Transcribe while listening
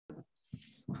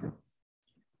All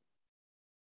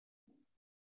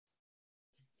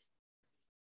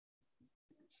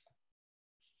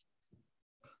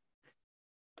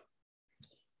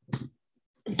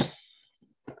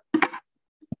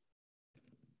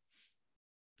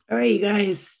right, you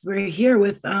guys, we're here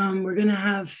with, we're going to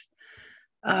have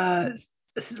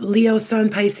Leo Sun,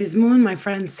 Pisces Moon, my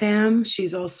friend Sam.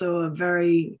 She's also a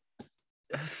very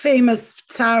famous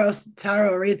tarot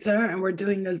reader, and we're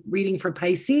doing a reading for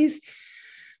Pisces.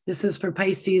 This is for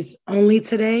Pisces only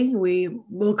today. We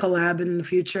will collab in the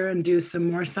future and do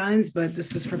some more signs, but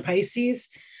this is for Pisces.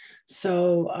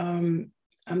 So I'm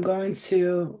going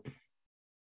to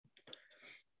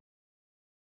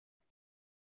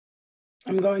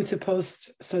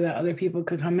post so that other people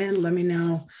could come in. Let me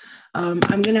know. I'm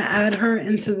going to add her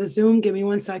into the Zoom. Give me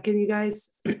 1 second, you guys.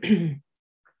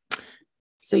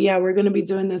 So yeah, we're going to be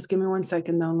doing this. Give me 1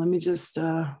 second though. Let me just,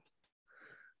 okay.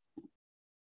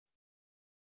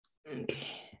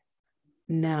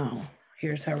 Now,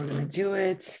 here's how we're going to do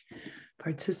it.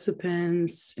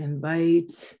 Participants,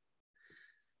 invite.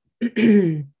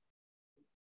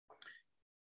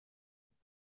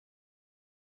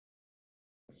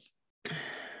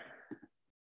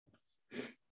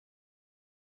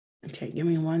 Okay, give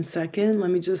me 1 second.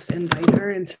 Let me just invite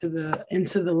her into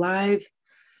the live.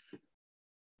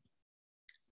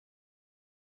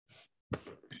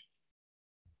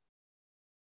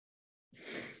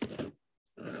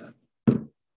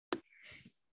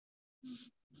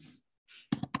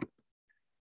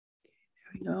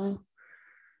 There we go.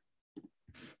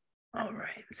 All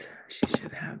right, she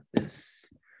should have this.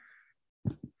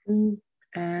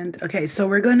 And okay, so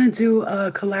we're going to do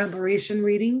a collaboration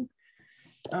reading.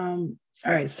 All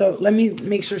right, so let me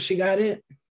make sure she got it.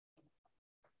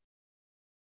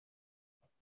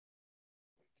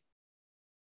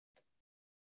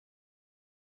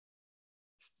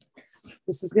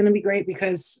 This is going to be great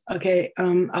because, okay,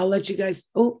 I'll let you guys,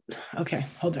 oh, okay,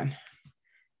 hold on.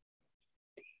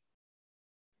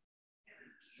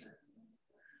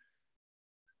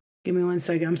 Give me 1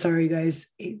 second. I'm sorry, guys.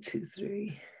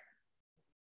 823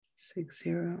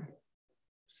 60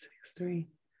 63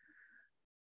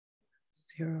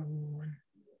 01.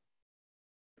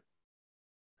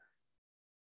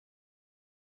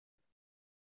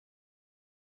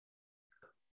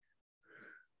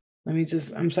 Let me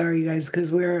just, I'm sorry, you guys,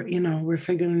 because we're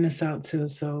figuring this out too.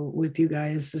 So with you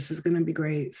guys, this is going to be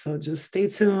great. So just stay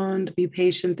tuned, be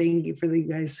patient. Thank you for the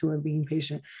guys who are being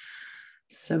patient.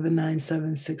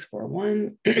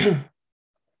 797641.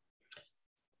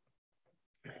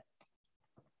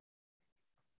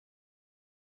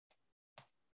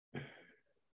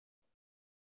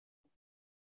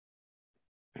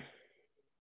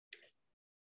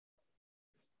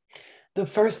 The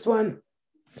first one,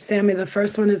 Sammy, the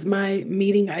first one is my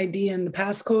meeting ID and the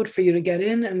passcode for you to get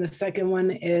in. And the second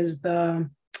one is the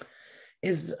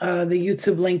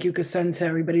YouTube link you could send to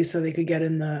everybody so they could get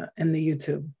in the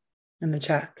YouTube, in the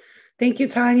chat. Thank you,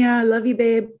 Tanya. I love you,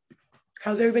 babe.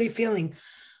 How's everybody feeling?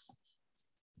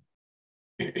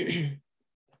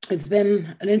 It's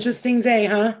been an interesting day,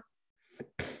 huh?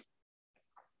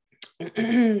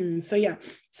 So yeah,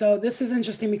 so this is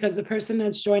interesting because the person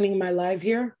that's joining my live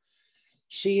here,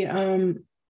 she's,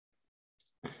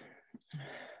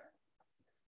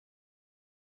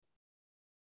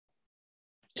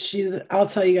 I'll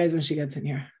tell you guys when she gets in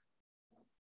here.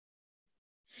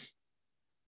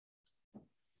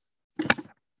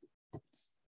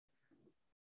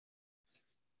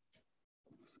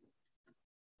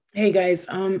 Hey guys,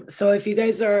 so if you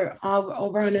guys are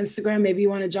over on Instagram, maybe you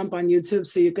want to jump on YouTube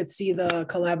so you could see the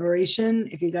collaboration.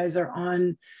 If you guys are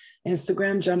on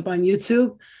Instagram, jump on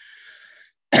YouTube.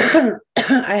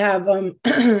 I have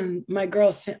my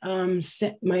girl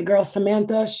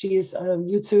Samantha. She's a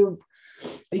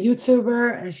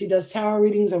YouTuber, and she does tarot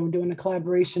readings, and we're doing a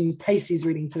collaboration Pisces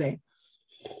reading today.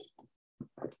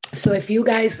 So if you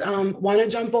guys want to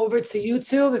jump over to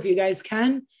YouTube, if you guys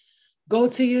can, go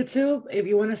to YouTube. If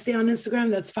you want to stay on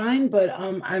Instagram, that's fine. But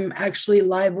I'm actually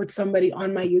live with somebody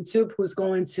on my YouTube who's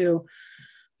going to,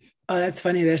 that's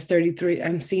funny, there's 33.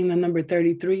 I'm seeing the number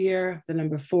 33 here, the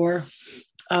number 4.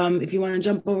 If you want to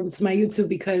jump over to my YouTube,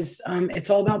 because it's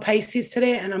all about Pisces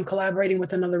today, and I'm collaborating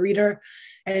with another reader.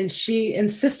 And she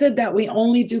insisted that we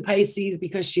only do Pisces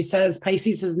because she says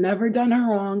Pisces has never done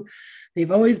her wrong.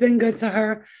 They've always been good to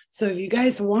her. So if you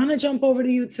guys want to jump over to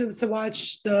YouTube to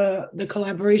watch the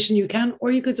collaboration, you can,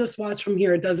 or you could just watch from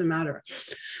here. It doesn't matter.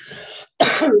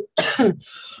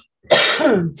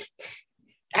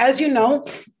 As you know,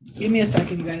 give me a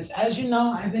second, you guys. As you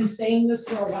know, I've been saying this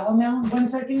for a while now. 1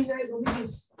 second, you guys. Let me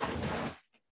just...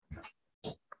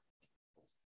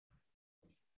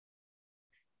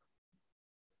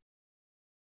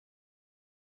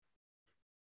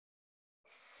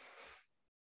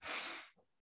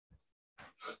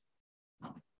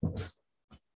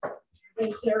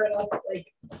 been clearing up,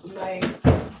 like my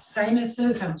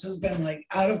sinuses have just been like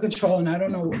out of control, and I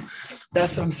don't know.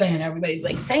 That's what I'm saying. Everybody's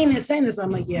like sinus. I'm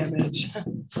like, yeah, bitch.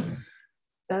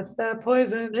 That's that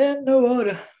poison in the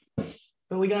water.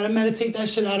 But we gotta meditate that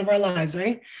shit out of our lives,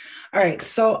 right? All right.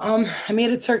 So I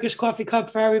made a Turkish coffee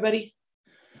cup for everybody.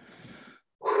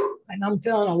 And I'm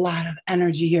feeling a lot of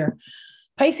energy here.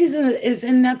 Pisces is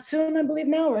in Neptune, I believe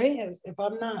now, right? If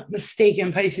I'm not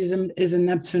mistaken, Pisces is in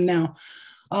Neptune now.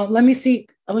 Let me see.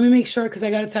 Let me make sure because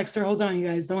I got a text her. Hold on, you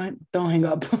guys. Don't hang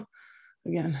up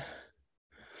again.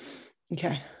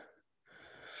 Okay.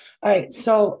 All right.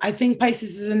 So I think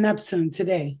Pisces is in Neptune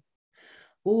today.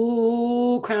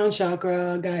 Ooh, crown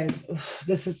chakra, guys. Oof,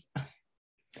 this is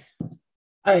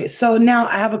all right. So now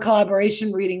I have a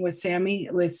collaboration reading with Sammy,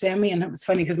 and it's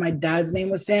funny because my dad's name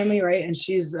was Sammy, right? And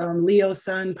she's Leo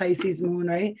sun, Pisces moon,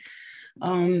 right?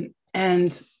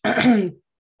 And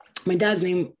my dad's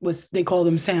name was, they called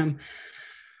him Sam.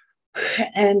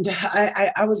 And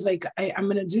I was like, I'm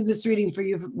going to do this reading for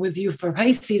you, with you for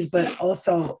Pisces, but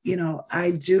also, you know,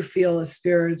 I do feel a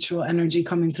spiritual energy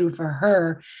coming through for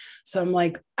her. So I'm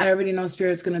like, I already know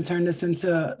Spirit's going to turn this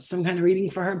into some kind of reading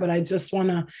for her, but I just want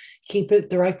to keep it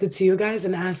directed to you guys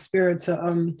and ask Spirit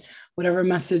to, whatever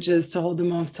message is, to hold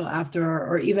them off till after,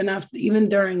 or even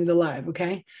during the live.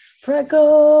 Okay.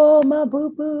 Freckle, my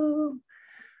boo boo.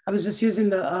 I was just using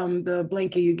the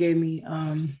blanket you gave me,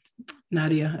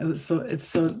 Nadia. It's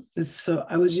so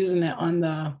I was using it on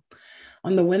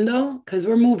the window because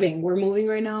we're moving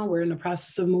right now. We're in the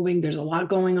process of moving. There's a lot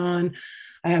going on.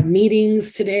 I have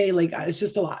meetings today. Like, it's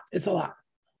just a lot. It's a lot.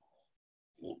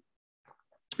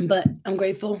 But I'm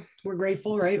grateful. We're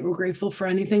grateful, right? We're grateful for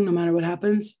anything, no matter what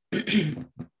happens.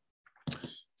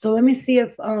 So let me see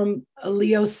if a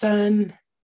Leo sun,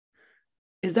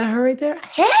 is that her right there?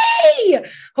 Hey,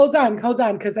 hold on,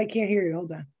 because I can't hear you.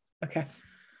 Hold on. Okay.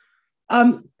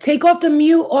 Take off the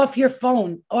mute off your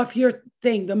phone, off your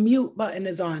thing. The mute button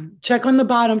is on. Check on the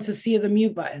bottom to see the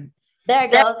mute button. There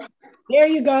it goes. There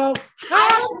you go. I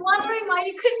was wondering why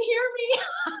you couldn't hear me.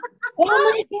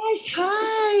 Oh my gosh.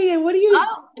 Hi. What are you?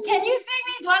 Oh, can you see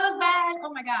me? Do I look bad?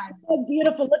 Oh my God. Oh,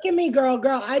 beautiful. Look at me, girl.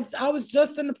 I was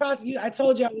just in the process. I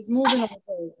told you I was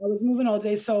moving all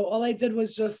day. So all I did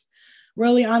was just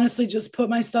really honestly just put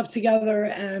my stuff together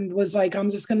and was like, I'm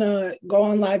just gonna go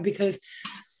on live because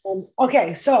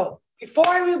okay, so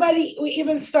before we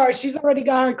even start, she's already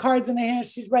got her cards in her hand.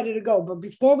 She's ready to go. But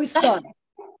before we start,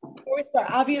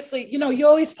 obviously, you know, you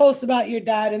always post about your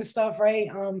dad and stuff, right?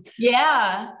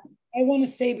 Yeah. I want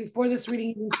to say before this reading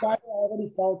even started, I already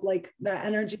felt like that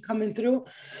energy coming through,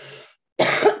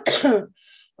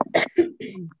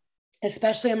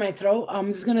 especially in my throat.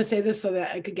 I'm just gonna say this so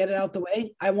that I could get it out the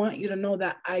way. I want you to know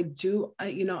that I do,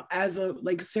 you know, as a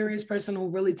like serious person who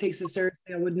really takes it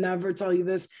seriously, I would never tell you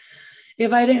this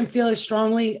if I didn't feel it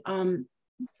strongly.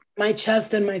 My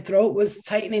chest and my throat was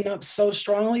tightening up so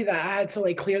strongly that I had to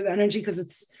like clear the energy because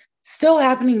it's still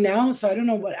happening now. So I don't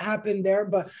know what happened there,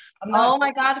 but I'm not. Oh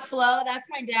my God, Flo, that's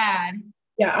my dad.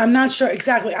 Yeah, I'm not sure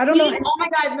exactly. I don't know. Oh my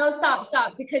God, no,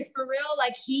 stop. Because for real,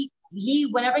 like he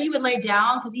whenever he would lay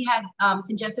down, because he had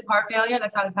congestive heart failure,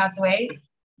 that's how he passed away.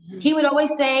 Mm-hmm. He would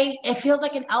always say, it feels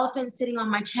like an elephant sitting on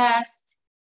my chest.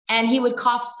 And he would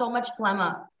cough so much phlegm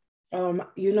up.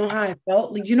 You know how I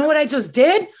felt? Like, you know what I just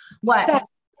did? What?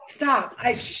 Stop.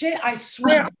 I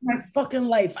swear on my fucking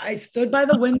life. I stood by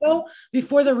the window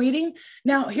before the reading.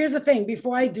 Now, here's the thing.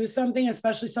 Before I do something,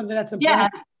 especially something that's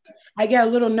important, I get a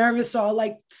little nervous. So I'll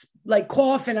like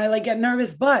cough and I like get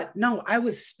nervous. But no, I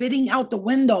was spitting out the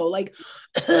window, like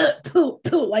poo,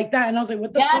 like that. And I was like,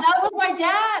 what the fuck? That was my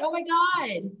dad. Oh my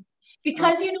God.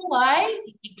 Because you know why?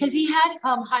 Because he had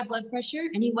high blood pressure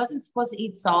and he wasn't supposed to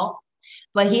eat salt,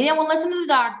 but he didn't want to listen to the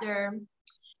doctor.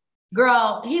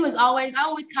 Girl, I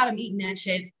always caught him eating that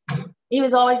shit. He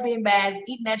was always being bad,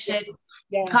 eating that shit,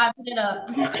 coughing it up.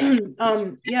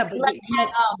 Yeah, but like had,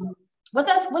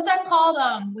 what's that called?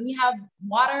 When you have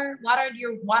water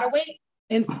your water weight?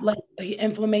 Like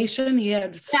inflammation. He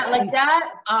had like that.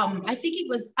 I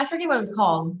forget what it was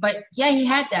called, but yeah, he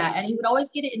had that, and he would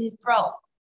always get it in his throat.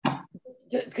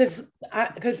 Because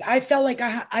I felt like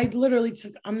I literally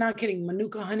took, I'm not kidding,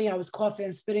 Manuka honey, I was coughing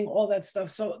and spitting, all that stuff.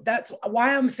 So that's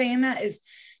why I'm saying that is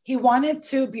he wanted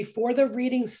to, before the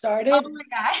reading started. Oh my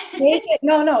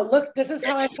God. No, look, this is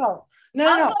how I felt.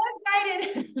 I'm so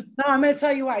excited. No, I'm going to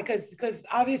tell you why. Because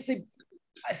obviously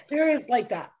Spirit is like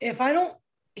that.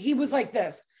 He was like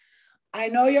this. I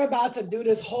know you're about to do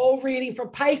this whole reading for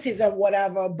Pisces and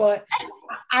whatever, but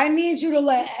I need you to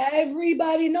let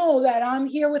everybody know that I'm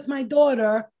here with my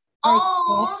daughter.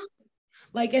 Oh,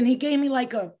 Like, and he gave me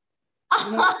like a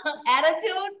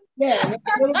attitude. Yeah, with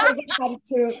a little bit of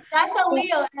attitude. That's a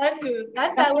Leo attitude.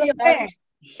 That's That's that what Leo I'm saying. attitude.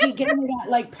 He gave me that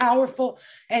like powerful,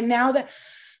 and now that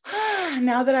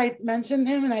I mentioned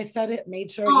him and I said it,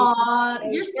 made sure Aw,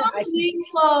 you're so sweet,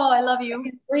 Flo. I love you. I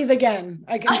can breathe again.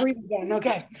 I can breathe again.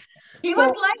 Okay. He So,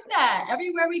 was like that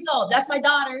everywhere we go. That's my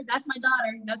daughter. That's my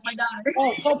daughter. That's my daughter.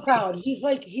 oh, so proud. He's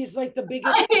like the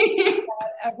biggest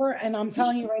ever. And I'm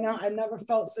telling you right now, I never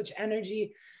felt such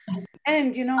energy.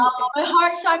 And you know, my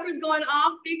heart chakra's going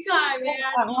off big time,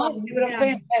 man. see what I'm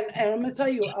saying? And I'm gonna tell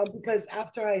you, because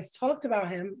after I talked about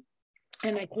him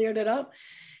and I cleared it up,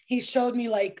 he showed me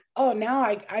like, oh, now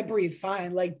I breathe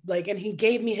fine. Like, and he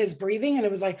gave me his breathing, and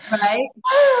it was like, right,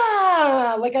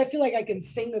 like I feel like I can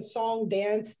sing a song,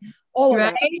 dance, all of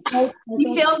right. that.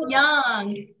 He feels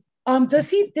young.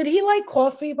 Did he like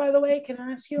coffee, by the way? Can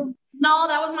I ask you? No,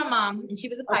 that was my mom, and she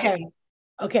was a Pisces.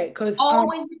 Okay, because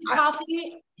always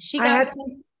coffee. I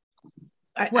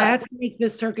had to make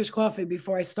this Turkish coffee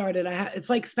before I started. It's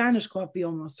like Spanish coffee,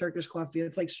 almost Turkish coffee.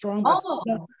 It's like strong.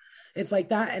 It's like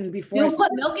that. And before you put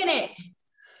milk in it.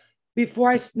 Before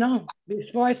I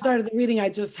started the reading, I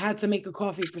just had to make a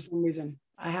coffee for some reason.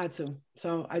 I had to.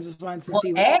 So I just wanted to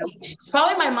see. It's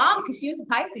probably my mom, because she was a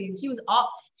Pisces.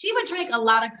 She would drink a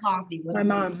lot of coffee. My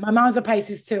mom's a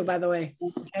Pisces too, by the way.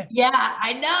 Okay. Yeah,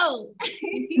 I know.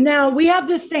 Now we have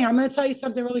this thing. I'm going to tell you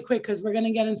something really quick because we're going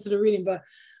to get into the reading, but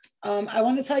I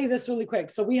want to tell you this really quick.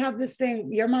 So we have this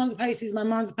thing. Your mom's a Pisces, my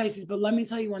mom's a Pisces, but let me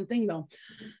tell you one thing though.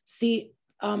 See,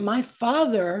 my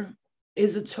father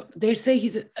they say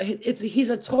he's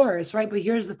a Taurus, right? But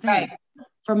here's the thing. Right.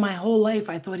 For my whole life,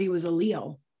 I thought he was a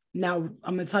Leo. Now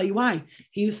I'm going to tell you why.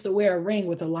 He used to wear a ring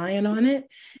with a lion on it.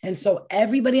 And so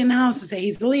everybody in the house would say,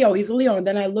 he's a Leo, he's a Leo. And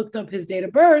then I looked up his date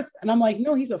of birth and I'm like,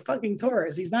 no, he's a fucking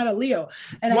Taurus. He's not a Leo.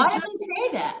 And why did he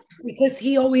say that? Because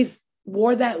he always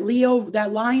wore that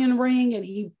lion ring, and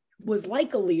he was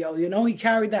like a Leo, you know, he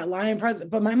carried that lion present.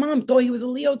 But my mom thought he was a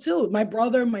Leo too. My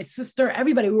brother, my sister,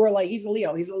 everybody, we were like, he's a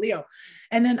Leo, he's a Leo.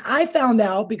 And then I found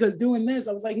out, because doing this,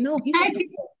 I was like, no,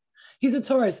 he's a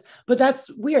Taurus. But that's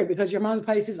weird because your mom's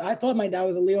Pisces. I thought my dad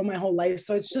was a Leo my whole life.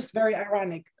 So it's just very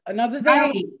ironic. Another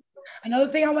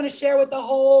thing I want to share with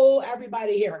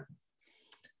everybody here.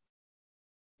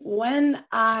 When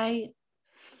I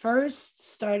first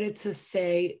started to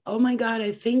say, oh my God,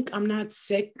 I think I'm not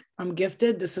sick, I'm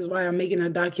gifted. This is why I'm making a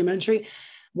documentary.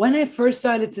 When I first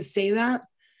started to say that,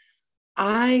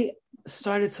 I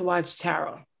started to watch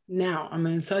tarot. Now, I'm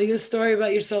going to tell you a story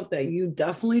about yourself that you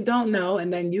definitely don't know.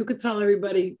 And then you could tell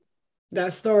everybody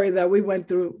that story that we went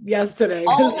through yesterday.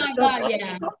 Oh my God,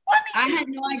 yeah. So I had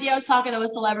no idea I was talking to a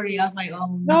celebrity. I was like,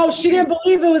 oh. No, she didn't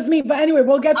believe it was me. But anyway,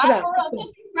 we'll get to that.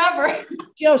 Forever.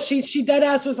 Yo, she dead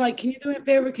ass was like, can you do me a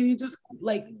favor? Can you just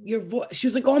like your voice? She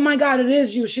was like, oh my God, it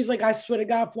is you. She's like, I swear to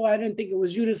God, Flo, I didn't think it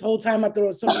was you this whole time. I thought it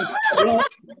was someone else.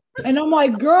 And I'm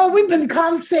like, girl, we've been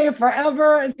conversating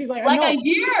forever. And she's like, a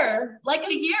year.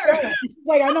 She's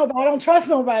like, I know, but I don't trust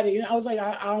nobody. And I was like,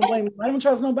 I don't blame you. I don't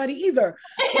trust nobody either.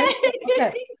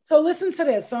 Okay. So listen to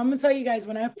this. So I'm gonna tell you guys,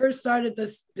 when I first started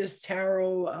this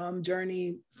tarot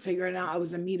journey, figuring out I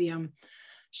was a medium.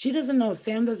 She doesn't know.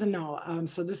 Sam doesn't know.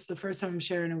 So this is the first time I'm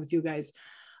sharing it with you guys.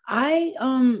 I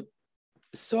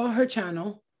saw her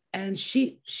channel, and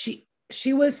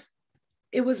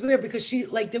it was weird because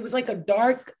there was like a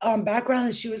dark background,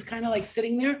 and she was kind of like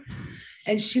sitting there,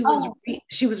 and she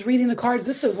was reading the cards.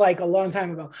 This was like a long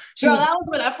time ago. That was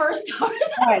when I first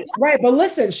started. Right. But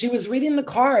listen, she was reading the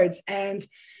cards, and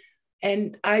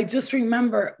I just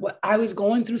remember I was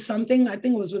going through something. I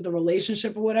think it was with a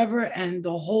relationship or whatever. And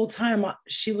the whole time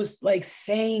she was like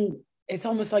saying, it's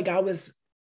almost like I was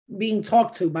being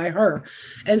talked to by her.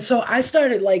 And so I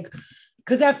started like,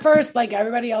 because at first, like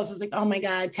everybody else was like, oh my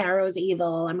God, tarot's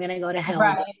evil. I'm going to go to hell.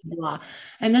 Right. Blah, blah.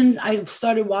 And then I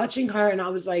started watching her, and I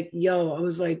was like,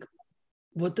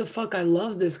 what the fuck? I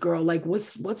love this girl. Like,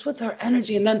 what's with her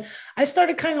energy? And then I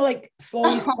started kind of like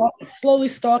slowly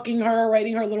stalking her,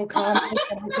 writing her little comments.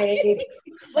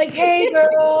 Like, hey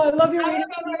girl, I love your reading.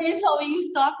 I remember you told me you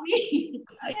stalked me.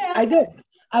 I did.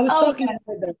 I was stalking her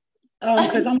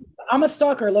because I'm a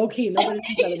stalker, low key.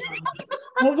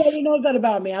 Nobody knows that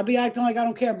about me. I'll be acting like I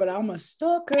don't care, but I'm a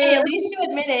stalker. Hey, at least you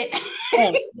admit it.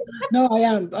 Yeah. No, I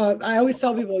am. I always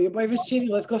tell people, your boyfriend's cheating,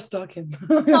 let's go stalk him.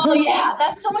 Oh yeah,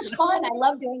 that's so much fun. I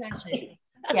love doing that shit.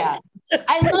 Yeah,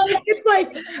 I love it. It's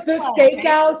like the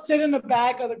steakhouse, sit in the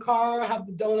back of the car, have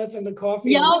the donuts and the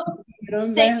coffee. Yep. You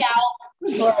know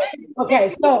Steakhouse. Okay,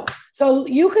 so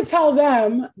you could tell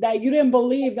them that you didn't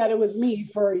believe that it was me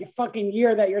for a fucking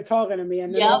year that you're talking to me,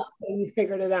 and then you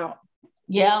figured it out.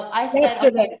 Yeah, I said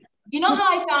yesterday. You know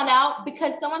how I found out?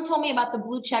 Because someone told me about the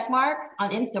blue check marks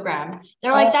on Instagram.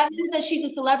 They're like, that means that she's a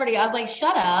celebrity. I was like,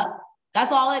 shut up.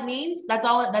 That's all it means. That's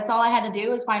all I had to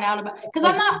do is find out about, because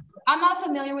I'm not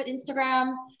familiar with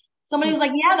Instagram. Somebody was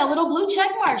like, yeah, the little blue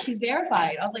check mark, she's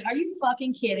verified. I was like, are you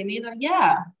fucking kidding me? They're like,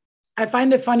 yeah. I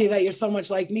find it funny that you're so much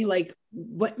like me. Like,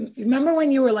 what? Remember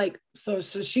when you were like, so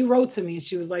she wrote to me.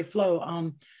 She was like,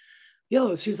 Flo,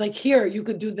 she was like, here, you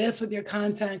could do this with your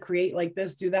content, create like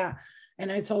this, do that.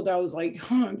 And I told her, I was like,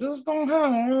 just don't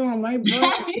have my brain.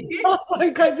 I was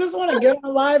like, I just want to get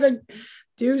on live and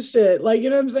do shit. Like, you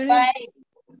know what I'm saying? Right.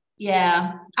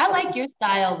 Yeah. I like your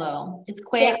style though. It's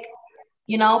quick,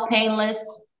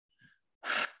 painless.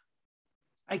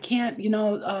 I can't,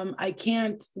 I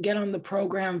can't get on the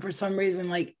program for some reason.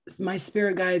 Like my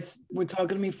spirit guides were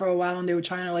talking to me for a while and they were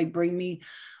trying to like bring me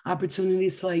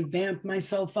opportunities to like vamp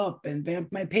myself up and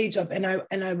vamp my page up. And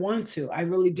I want to, I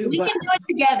really do. We can do it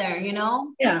together,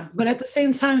 Yeah. But at the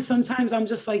same time, sometimes I'm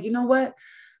just like, you know what?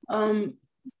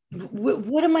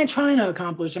 What am I trying to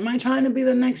accomplish? Am I trying to be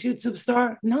the next YouTube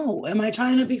star? No. Am I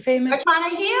trying to be famous? You're trying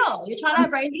to heal. You're trying to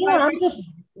raise the vibration.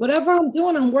 Whatever I'm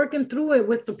doing, I'm working through it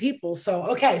with the people. So,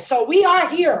 okay. So we are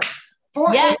here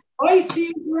for a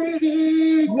Pisces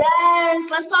reading. Yes.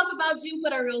 Let's talk about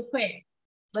Jupiter real quick.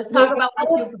 Let's talk about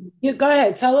you go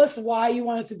ahead. Tell us why you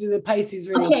wanted to do the Pisces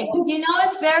reading. Okay, because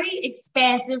it's very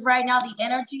expansive right now, the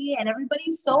energy, and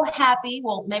everybody's so happy.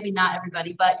 Well, maybe not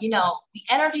everybody, but the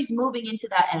energy's moving into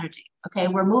that energy. Okay,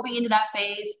 we're moving into that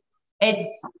phase.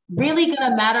 It's really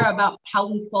gonna matter about how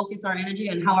we focus our energy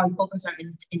and how we focus our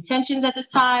intentions at this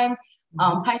time.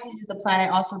 Pisces is the planet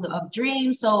also of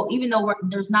dreams. So even though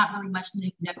there's not really much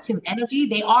Neptune energy,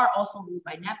 they are also ruled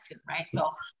by Neptune, right?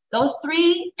 So those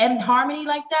three in harmony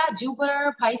like that,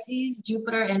 Jupiter, Pisces,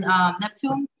 Jupiter, and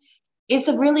Neptune, it's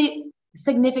a really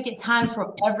significant time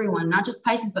for everyone, not just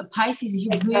Pisces, but Pisces, you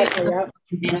really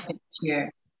benefit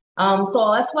here.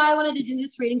 So that's why I wanted to do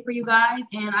this reading for you guys.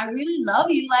 And I really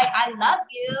love you. Like, I love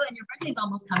you. And your birthday's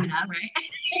almost coming up, right?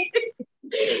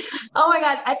 Oh my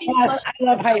God. I think I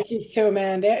love Pisces too,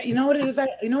 man. You know what it is?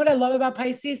 You know what I love about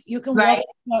Pisces? You can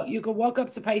walk up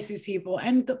to Pisces people.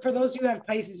 And for those of you who have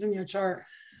Pisces in your chart,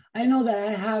 I know that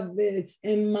I have it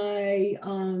in my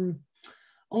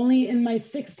only in my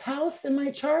 6th house in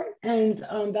my chart. And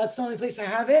that's the only place I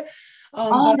have it.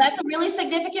 That's a really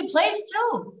significant place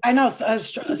too. I know.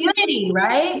 Community,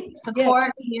 right?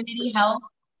 Support, community, help.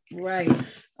 Right.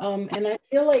 And I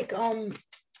feel like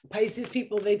Pisces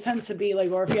people, they tend to be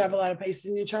like, or if you have a lot of Pisces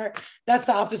in your chart, that's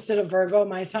the opposite of Virgo,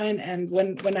 my sign. And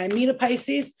when I meet a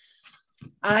Pisces,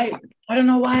 I don't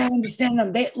know why I understand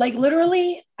them. They like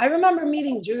literally, I remember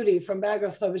meeting Judy from Bad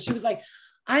Girls Club, and she was like,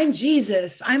 I'm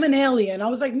Jesus, I'm an alien. I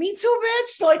was like, me too,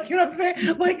 bitch. Like, you know what I'm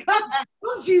saying? Like,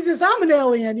 oh, Jesus, I'm an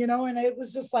alien, and it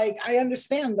was just like, I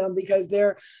understand them because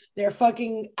they're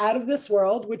fucking out of this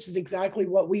world, which is exactly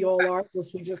what we all are.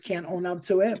 We just can't own up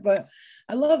to it. But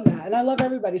I love that. And I love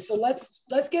everybody. So let's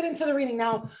get into the reading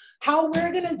now. How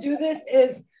we're going to do this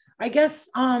is, I guess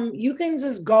you can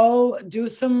just go do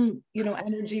some,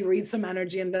 energy, read some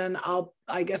energy, and then I'll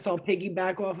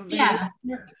piggyback off of it. Yeah.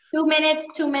 2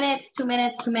 minutes, 2 minutes, 2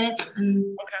 minutes, 2 minutes.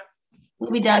 And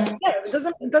we'll be done. Yeah,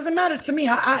 it doesn't matter to me.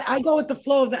 I go with the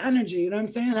flow of the energy, you know what I'm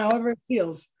saying? However it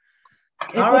feels.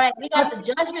 All right, we got the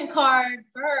judgment card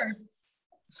first.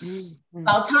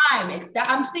 About time.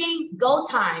 I'm seeing go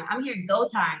time. I'm hearing go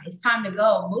time. It's time to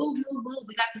go. Move, move, move.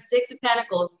 We got the 6 of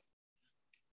Pentacles.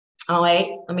 Oh,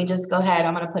 wait, let me just go ahead.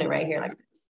 I'm going to put it right here like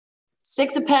this.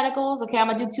 6 of Pentacles. Okay, I'm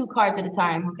going to do 2 cards at a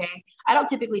time, okay? I don't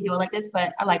typically do it like this,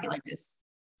 but I like it like this.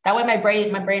 That way my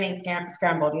brain ain't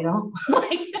scrambled,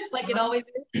 like it always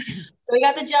is. So we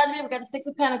got the Judgment. We got the 6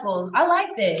 of Pentacles. I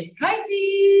like this.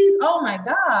 Pisces. Oh, my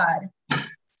God.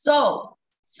 So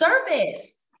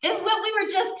service is what we were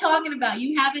just talking about.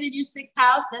 You have it in your 6th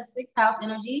house. That's 6th house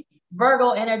energy,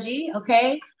 Virgo energy,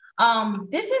 okay?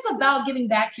 This is about giving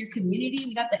back to your community.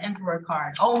 We got the Emperor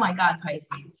card. Oh my God,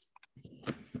 Pisces.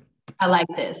 I like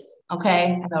this.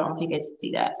 Okay. I don't know if you guys can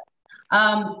see that.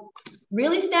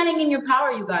 Really standing in your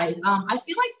power, you guys. I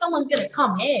feel like someone's going to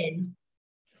come in.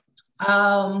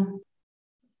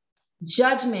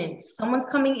 Judgment. Someone's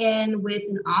coming in with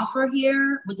an offer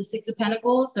here with the 6 of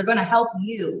Pentacles. They're going to help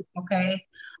you. Okay.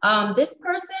 This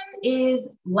person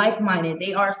is like-minded.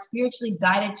 They are spiritually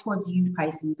guided towards you,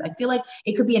 Pisces. I feel like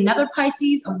it could be another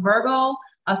Pisces, a Virgo,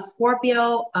 a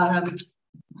Scorpio.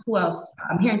 Who else?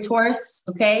 I'm hearing Taurus.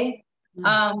 Okay.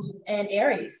 And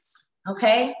Aries.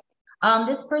 Okay.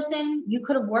 This person you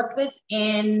could have worked with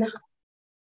in,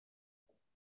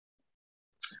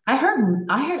 I heard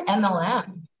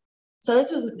MLM. So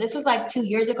this was like 2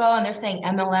 years ago, and they're saying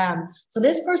MLM. So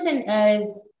this person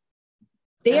is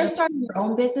They are starting their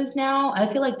own business now. I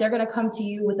feel like they're going to come to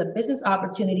you with a business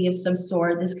opportunity of some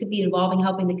sort. This could be involving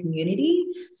helping the community.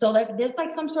 So like there's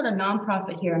like some sort of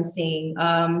nonprofit here I'm seeing.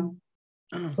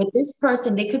 With this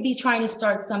person, they could be trying to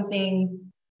start something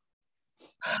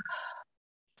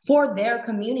for their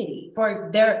community, for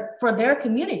their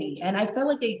community. And I feel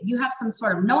like you have some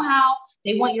sort of know-how.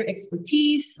 They want your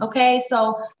expertise. Okay,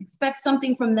 so expect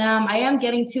something from them. I am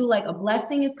getting to like a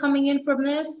blessing is coming in from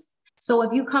this. So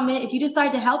if you come in, if you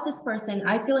decide to help this person,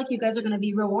 I feel like you guys are going to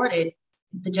be rewarded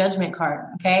with the Judgment card.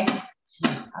 Okay.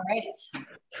 All right.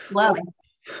 Well,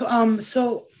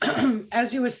 so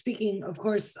as you were speaking, of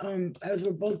course, as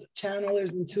we're both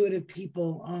channelers, intuitive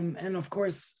people, and of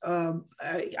course,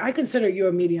 I consider you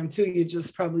a medium too. You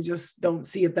just probably just don't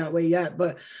see it that way yet,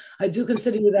 but I do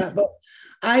consider you that. But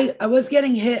I was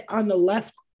getting hit on the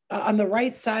left, on the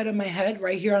right side of my head,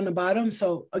 right here on the bottom.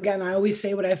 So again, I always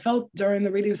say what I felt during the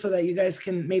reading so that you guys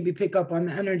can maybe pick up on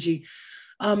the energy.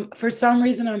 For some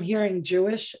reason, I'm hearing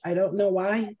Jewish. I don't know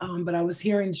why, but I was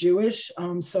hearing Jewish.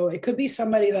 So it could be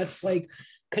somebody that's like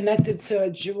connected to a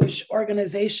Jewish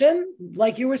organization,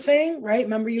 like you were saying, right?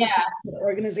 Remember you were saying the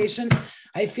organization?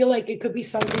 I feel like it could be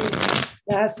something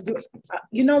that has to do,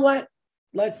 you know what?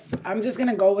 I'm just going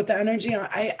to go with the energy.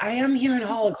 I am hearing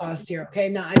Holocaust here. Okay.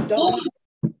 Now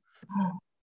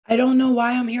I don't know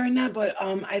why I'm hearing that, but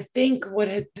I think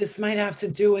this might have to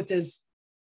do with is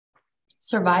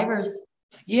survivors.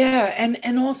 Yeah,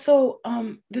 and also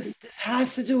this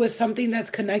has to do with something that's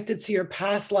connected to your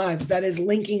past lives that is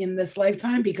linking in this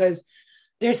lifetime, because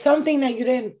there's something that you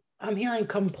didn't, I'm hearing,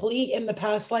 complete in the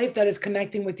past life that is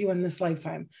connecting with you in this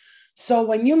lifetime. So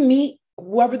when you meet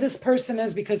whoever this person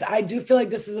is, because I do feel like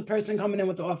this is a person coming in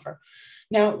with the offer.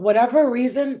 Now, whatever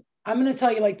reason, I'm going to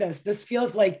tell you like this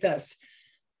feels like this.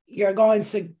 You're going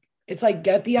to, it's like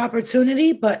get the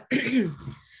opportunity, but the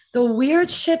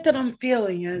weird shit that I'm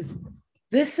feeling is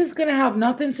this is going to have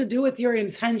nothing to do with your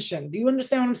intention. Do you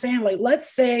understand what I'm saying? Like,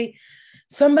 let's say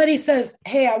somebody says,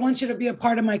 hey, I want you to be a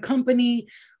part of my company,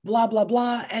 blah, blah,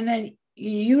 blah. And then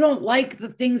you don't like the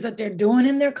things that they're doing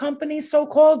in their company,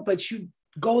 so-called, but you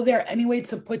go there anyway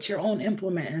to put your own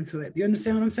implement into it. Do you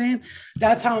understand what I'm saying?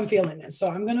 That's how I'm feeling it. So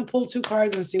I'm going to pull 2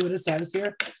 cards and see what it says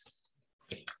here.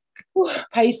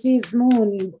 Pisces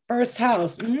moon, first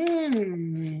house.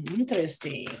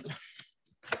 Interesting.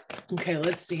 Okay,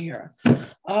 let's see here.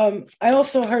 I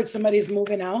also heard somebody's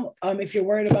moving out. If you're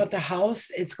worried about the house,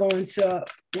 it's going to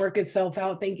work itself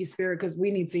out. Thank you, Spirit, because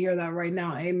we need to hear that right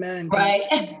now. Amen. Right.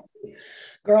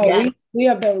 Girl, yeah. we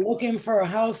have been looking for a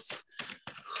house.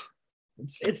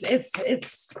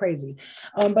 It's crazy.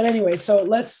 But anyway, so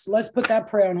let's put that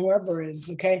prayer on whoever is,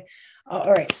 okay?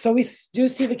 All right, so we do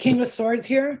see the King of Swords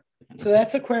here. So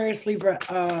that's Aquarius,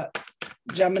 Libra,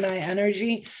 Gemini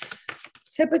energy.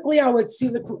 Typically, I would see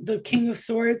the King of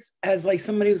Swords as like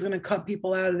somebody who's going to cut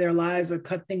people out of their lives or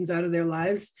cut things out of their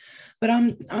lives. But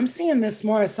I'm seeing this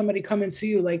more as somebody coming to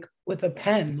you like with a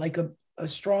pen, like a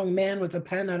strong man with a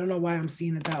pen. I don't know why I'm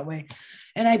seeing it that way.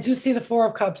 And I do see the 4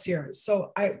 of Cups here.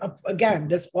 So again,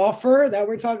 this offer that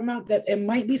we're talking about, that it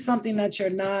might be something that you're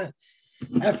not,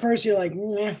 at first you're like,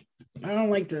 I don't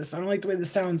like this. I don't like the way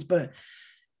this sounds, but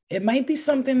it might be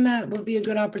something that would be a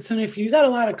good opportunity for you. You got a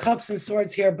lot of cups and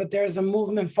swords here, but there's a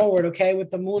movement forward, okay,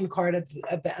 with the moon card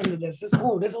at the end of this. There's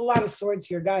a lot of swords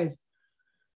here, guys.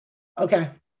 Okay,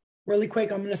 really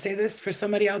quick, I'm going to say this for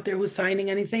somebody out there who's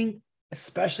signing anything,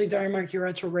 especially during Mercury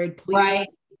retrograde, please. Right.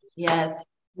 Yes.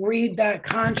 Read that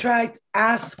contract,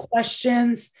 ask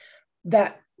questions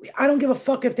that I don't give a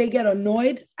fuck if they get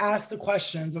annoyed, ask the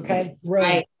questions, okay? Really,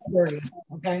 right. Serious,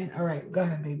 okay? All right, go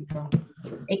ahead, baby girl.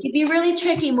 It can be really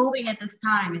tricky moving at this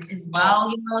time as well,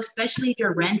 you know, especially if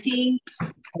you're renting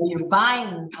or you're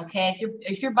buying, okay?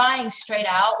 If you're buying straight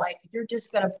out, like if you're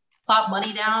just gonna plop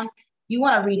money down, you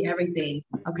want to read everything,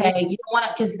 okay? You don't want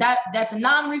to, because that's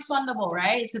non-refundable,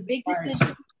 right? It's a big decision.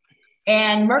 Right.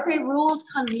 And Mercury rules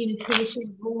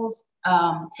communication, rules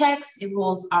text, it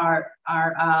rules our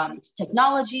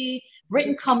technology,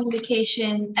 written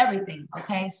communication, everything,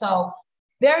 okay? So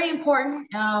very important.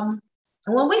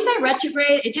 And when we say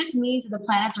retrograde, it just means that the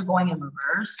planets are going in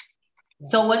reverse.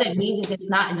 So what it means is it's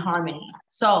not in harmony.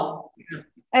 So,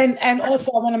 and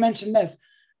also I want to mention this.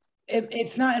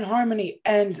 It's not in harmony.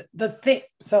 And the thing,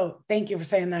 so thank you for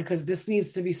saying that, because this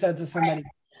needs to be said to somebody.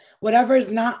 Right. Whatever is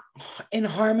not in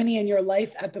harmony in your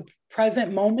life at the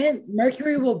present moment,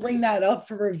 Mercury will bring that up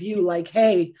for review. Like,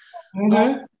 hey,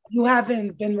 you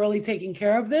haven't been really taking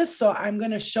care of this. So I'm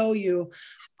going to show you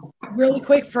really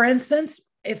quick. For instance,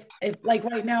 if like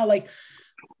right now, like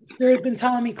Spirit's been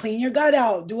telling me clean your gut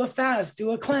out, do a fast,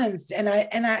 do a cleanse, and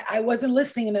I wasn't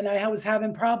listening, and I was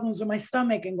having problems with my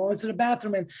stomach and going to the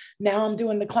bathroom, and now I'm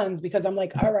doing the cleanse because I'm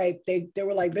like, all right, they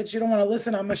were like, bitch, you don't want to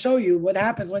listen, I'm gonna show you what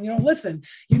happens when you don't listen.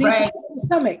 You need to clean your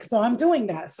stomach, so I'm doing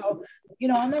that. So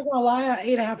I'm not gonna lie, I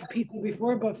ate a half a pizza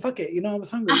before, but fuck it, I was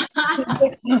hungry.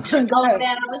 Oh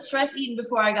man, I was stress eating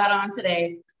before I got on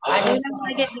today. I do know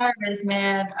I get nervous,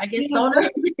 man. I get so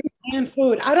nervous. And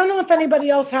food. I don't know if anybody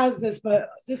else has this, but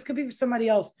this could be for somebody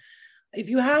else. If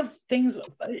you have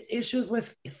issues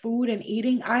with food and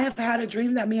eating, I have had a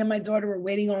dream that me and my daughter were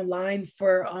waiting online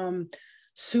for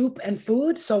soup and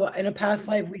food. So in a past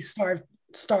life, we starved.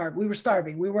 We were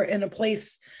starving. We were in a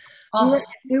place.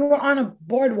 We were on a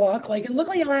boardwalk. Like, it looked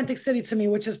like Atlantic City to me,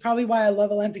 which is probably why I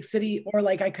love Atlantic City, or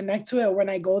like I connect to it. Or when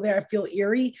I go there, I feel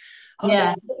eerie.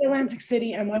 Atlantic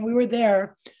City. And when we were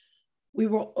there, we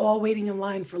were all waiting in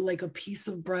line for like a piece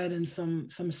of bread and some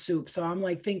soup. So I'm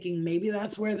like thinking maybe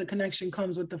that's where the connection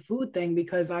comes with the food thing,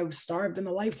 because I was starved in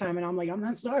a lifetime, and I'm like, I'm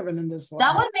not starving in this one.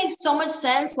 That would make so much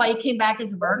sense why you came back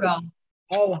as a Virgo.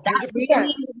 Oh, 100%. That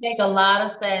really would make a lot of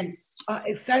sense.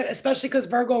 Especially because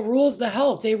Virgo rules the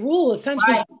health. They rule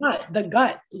essentially the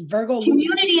gut. Virgo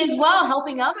community as well,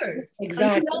 helping others.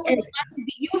 Exactly. So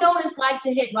you know what it's like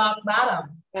to hit rock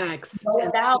bottom. Facts.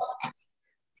 No doubt.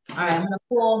 All right, I'm gonna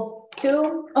pull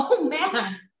 2. Oh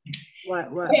man.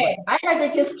 What? Okay, I heard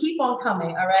they just keep on coming.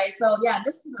 All right, so yeah,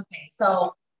 this is okay.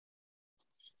 So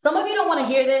some of you don't want to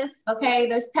hear this. Okay,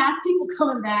 there's past people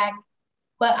coming back,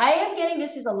 but I am getting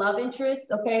this is a love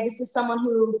interest. Okay, this is someone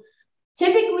who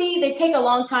typically they take a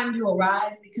long time to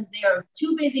arrive because they are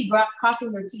too busy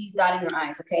crossing their T's, dotting their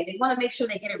I's. Okay, they want to make sure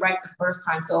they get it right the first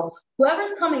time. So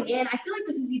whoever's coming in, I feel like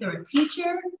this is either a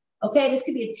teacher. Okay, this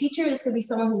could be a teacher. This could be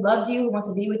someone who loves you, who wants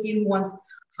to be with you, who wants,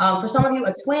 for some of you,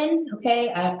 a twin.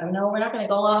 Okay, I know we're not going to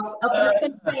go off up in the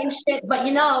twin flame shit, but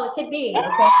it could be. Okay,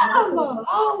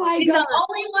 oh my God. The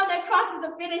only one that crosses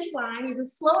the finish line. He's the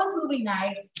slowest moving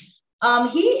knight.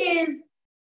 He is.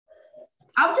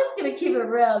 I'm just gonna keep it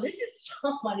real. This is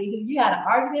somebody who you had an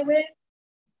argument with.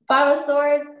 5 of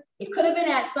Swords. It could have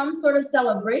been at some sort of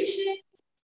celebration.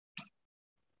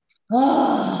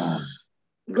 Oh.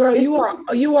 Girl, you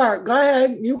are. Go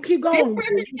ahead. You keep going. This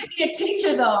person could be a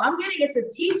teacher, though. I'm getting it's a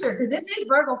teacher because this is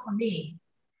Virgo for me.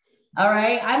 All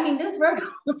right. I mean, this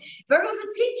Virgo's a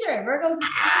teacher. Virgo's a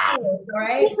teacher. All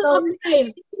right. So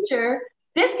teacher.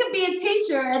 This could be a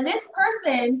teacher, and this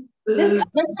person, they're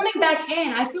coming back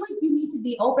in. I feel like you need to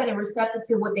be open and receptive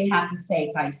to what they have to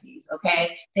say, Pisces.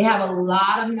 Okay. They have a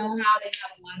lot of know-how. They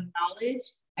have a lot of knowledge.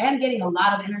 I am getting a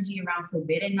lot of energy around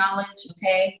forbidden knowledge.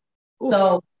 Okay. Oof.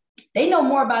 So they know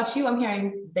more about you, I'm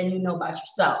hearing, than you know about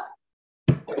yourself.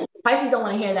 Pisces don't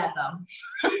want to hear that, though.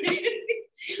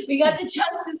 We got the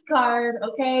Justice card,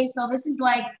 okay? So this is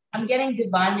like, I'm getting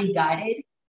divinely guided,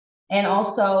 and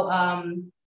also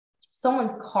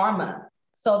someone's karma.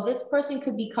 So this person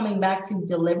could be coming back to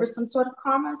deliver some sort of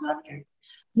karma, is what I'm hearing.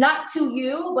 Not to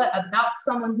you, but about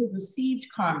someone who received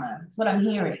karma. That's what I'm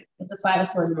hearing with the 5 of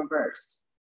Swords in reverse.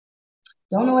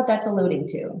 Don't know what that's alluding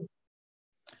to.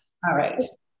 All right.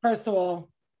 First of all,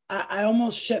 I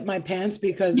almost shit my pants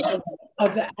because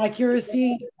of the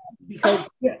accuracy. Because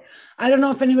I don't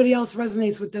know if anybody else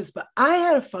resonates with this, but I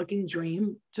had a fucking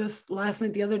dream just last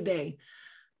night, the other day.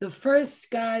 The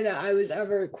first guy that I was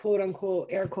ever, quote unquote,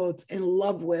 air quotes, in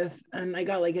love with, and I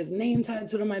got like his name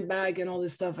tattooed on my back and all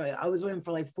this stuff. I was with him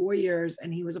for like 4 years,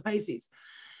 and he was a Pisces.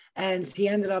 And he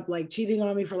ended up like cheating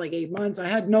on me for like 8 months. I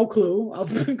had no clue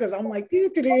because I'm like,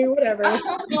 whatever.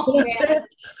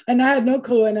 And I had no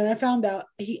clue. And then I found out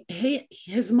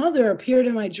his mother appeared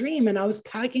in my dream, and I was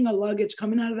packing a luggage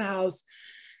coming out of the house.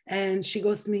 And she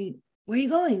goes to me, where are you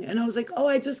going? And I was like, oh,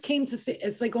 I just came to see.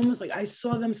 It's like almost like I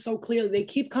saw them so clearly. They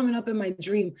keep coming up in my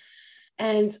dream.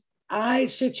 And I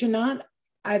shit you not,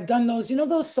 I've done those,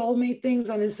 those soulmate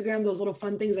things on Instagram, those little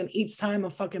fun things. And each time a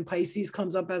fucking Pisces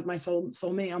comes up as my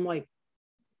soulmate, I'm like,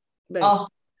 oh.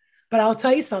 But I'll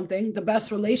tell you something, the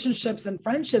best relationships and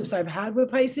friendships I've had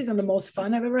with Pisces and the most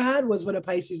fun I've ever had was with a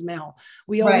Pisces male.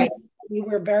 We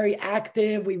were very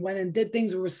active. We went and did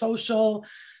things. We were social.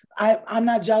 I'm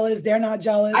not jealous. They're not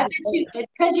jealous. I bet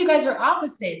because you guys are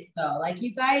opposites though. Like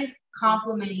you guys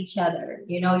complement each other.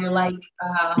 You're like,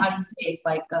 how do you say it's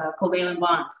like covalent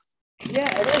bonds.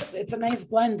 Yeah, it is. It's a nice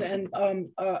blend. And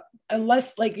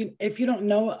unless like, if you don't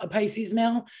know a Pisces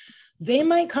male, they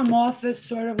might come off as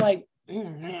sort of like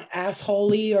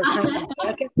assholey or kind of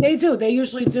like, they do. They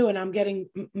usually do. And I'm getting,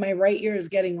 my right ear is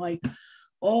getting like,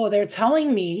 oh, they're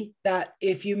telling me that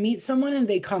if you meet someone and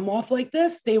they come off like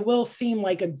this, they will seem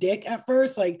like a dick at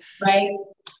first. Like, right.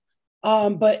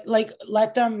 But like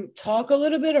let them talk a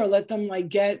little bit or let them like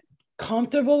get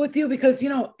comfortable with you, because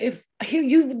if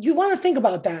you want to think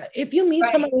about that, if you meet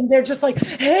somebody and they're just like,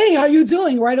 hey, how you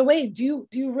doing, right away, do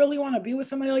you really want to be with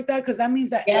somebody like that? Because that means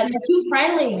that they're too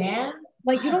friendly, man.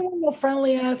 like you don't want no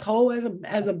friendly ass hoe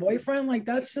as a boyfriend. Like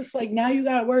that's just like, now you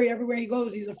gotta worry everywhere he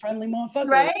goes he's a friendly motherfucker,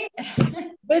 right?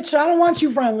 Bitch, I don't want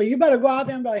you friendly. You better go out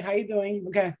there and be like, how you doing?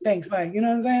 Okay, thanks, bye. You know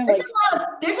what I'm saying? Like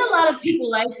there's a lot of people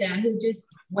like that who just,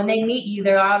 when they meet you,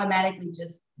 they're automatically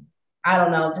just, I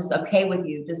don't know, just okay with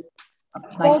you, just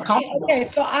like comfortable. Okay,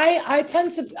 so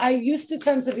I used to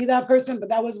tend to be that person, but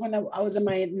that was when I was in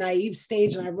my naive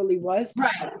stage, and I really was.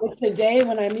 Right. But today,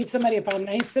 when I meet somebody, if I'm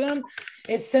nice to them,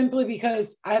 it's simply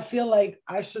because I feel like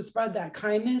I should spread that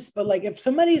kindness. But like if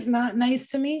somebody's not nice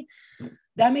to me,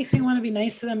 that makes me want to be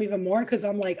nice to them even more, because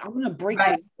I'm like, I'm gonna break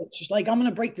this bitch. Like I'm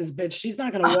gonna break this bitch. She's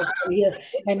not gonna walk out here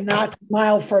and not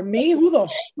smile for me. Who the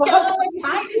fuck?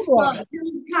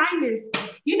 Kindness.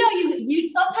 You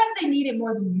sometimes they need it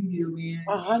more than you do, man.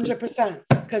 100%.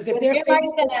 Because if their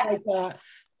face looks like that,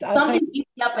 something eating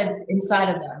up inside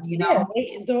of them,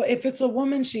 though if it's a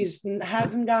woman,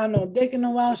 hasn't got no dick in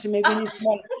a while. She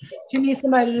needs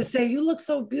somebody to say, you look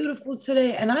so beautiful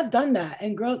today. And I've done that.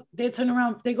 And girls, they turn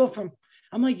around, they go from,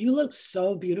 I'm like, you look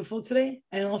so beautiful today.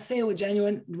 And I'll say it with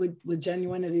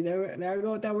genuinity. There I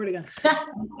go with that word again.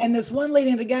 And this one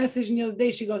lady in the gas station the other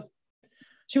day, she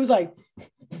was like,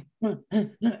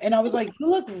 and I was like, you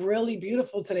look really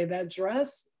beautiful today. That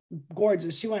dress,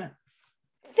 gorgeous. She went,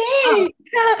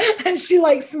 thanks. And she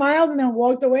like smiled and then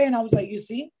walked away. And I was like, you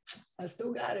see, I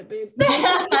still got it, babe.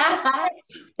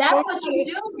 That's what you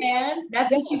do, man.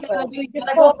 That's what you gotta do. You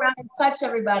gotta go around and touch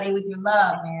everybody with your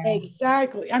love, man.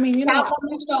 Exactly. I mean, tap on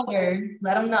your shoulder,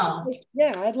 let them know.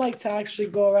 Yeah, I'd like to actually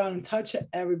go around and touch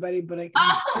everybody, but I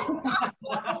can't.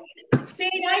 See,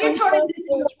 now you're turning this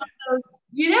into one of those.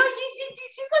 She's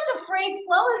such a freak.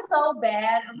 Flo is so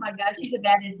bad. Oh my God, she's a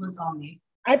bad influence on me.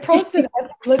 I posted,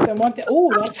 listen, one thing.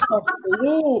 Oh,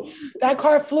 that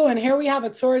car flew. And here we have a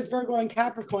Taurus, Virgo, and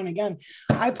Capricorn again.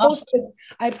 I posted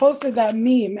that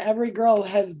meme. Every girl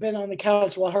has been on the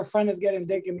couch while her friend is getting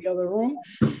dick in the other room.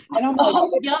 And I'm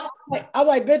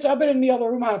like, bitch, I've been in the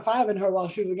other room high fiving her while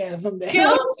she was getting some dick.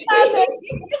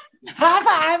 High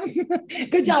five.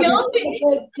 Good job.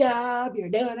 Good job. You're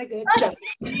doing a good job.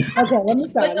 Okay, let me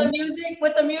start.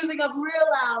 With the music up real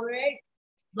loud, right?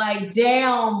 Like,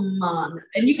 damn, man.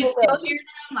 And you can still hear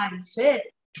them like shit.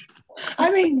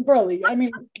 I mean, really. I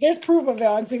mean, there's proof of it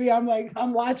on TV. I'm like,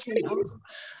 I'm watching.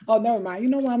 Oh, never mind. You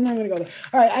know what? I'm not gonna go there.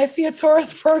 All right, I see a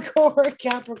Taurus, Virgo, or a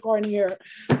Capricorn here.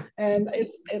 And it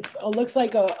looks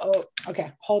like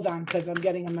okay, hold on, because I'm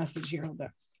getting a message here. Hold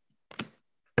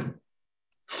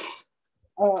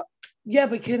on. Yeah,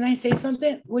 but can I say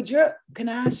something? Can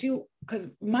I ask you, because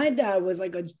my dad was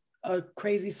like a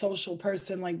crazy social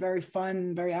person, like very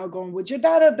fun, very outgoing. Would your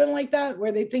dad have been like that,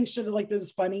 where they think shit like this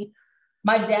is funny?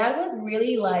 My dad was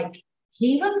really like,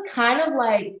 he was kind of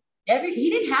like, he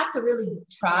didn't have to really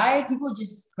try. People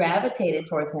just gravitated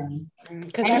towards him.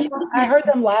 Because I heard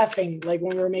them laughing, like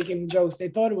when we were making jokes. They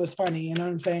thought it was funny, you know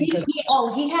what I'm saying?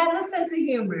 He has a sense of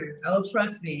humor. Oh,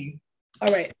 trust me.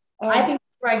 All right. I think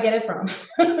that's where I get it from.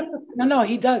 No,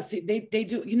 he does. They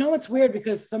do. You know what's weird?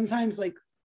 Because sometimes like,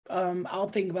 I'll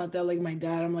think about that, like my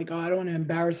dad. I'm like, oh, I don't want to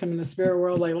embarrass him in the spirit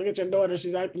world. Like, look at your daughter,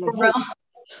 she's acting a fool.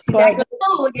 She's acting a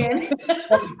fool again.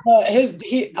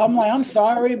 I'm like, I'm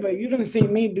sorry, but you didn't see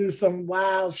me do some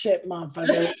wild shit,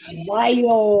 motherfucker.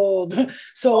 Wild.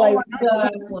 So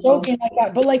joking like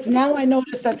that. But like now I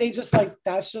notice that they just like,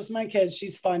 that's just my kid.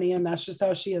 She's funny, and that's just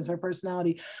how she is, her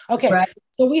personality. Okay, right.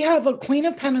 So we have a Queen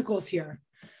of Pentacles here,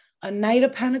 a Knight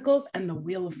of Pentacles, and the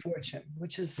Wheel of Fortune,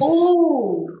 which is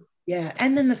yeah,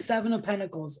 and then the Seven of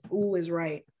Pentacles. Ooh, is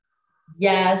right.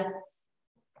 Yes.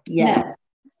 Now,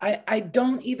 I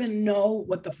don't even know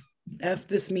what the F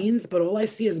this means, but all I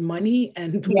see is money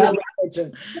and Wheel of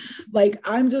Fortune. Like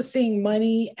I'm just seeing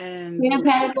money and Queen of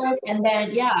Pentacles, and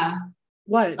then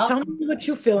What? Tell me what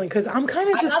you're feeling, because I'm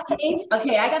kind of just.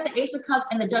 I got the Ace of Cups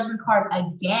and the Judgment card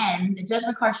again. The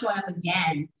Judgment card showing up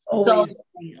again. So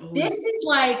this is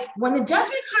like when the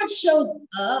Judgment card shows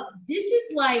up. This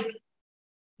is like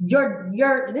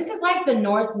this is like the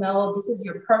North Node. This is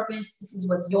your purpose. This is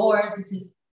what's yours.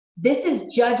 This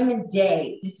is Judgment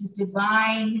Day. This is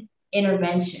divine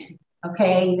intervention.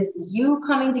 Okay, this is you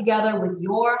coming together with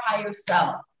your higher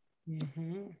self.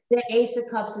 Mm-hmm. The Ace of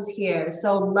Cups is here.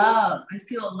 So love. I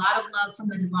feel a lot of love from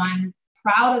the divine.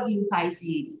 Proud of you,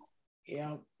 Pisces.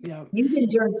 Yeah. You've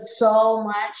endured so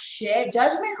much shit.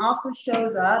 Judgment also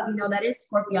shows up. That is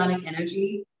scorpionic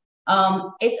energy.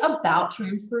 It's about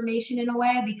transformation in a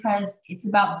way, because it's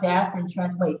about death and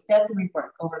it's death and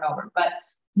rebirth over and over. But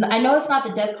I know it's not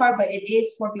the death card, but it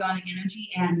is scorpionic energy,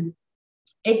 and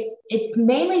it's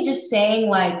mainly just saying,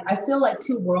 like, I feel like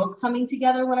two worlds coming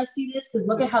together when I see this, because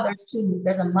look at how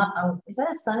there's a month. Is that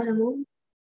a sun and a moon?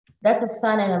 That's a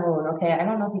sun and a moon. Okay, I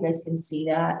don't know if you guys can see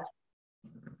that.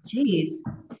 Jeez,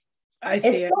 I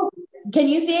see it. Can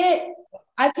you see it?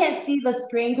 I can't see the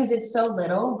screen because it's so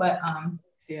little, but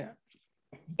yeah,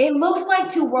 it looks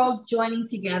like two worlds joining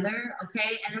together.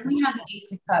 Okay, and then we have the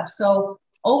Ace of Cups. So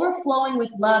overflowing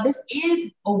with love. This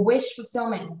is a wish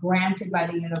fulfillment granted by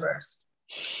the universe.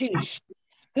 Sheesh.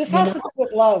 This has to do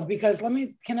with love, because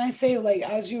can I say, like,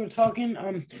 as you were talking,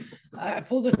 I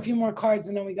pulled a few more cards,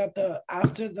 and then we got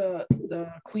after the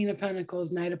Queen of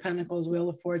Pentacles, Knight of Pentacles, Wheel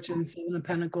of Fortune, Seven of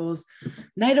Pentacles,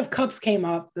 Knight of Cups came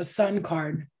up, the Sun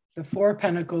card, the Four of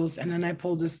Pentacles, and then I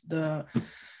pulled the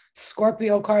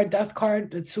Scorpio card, Death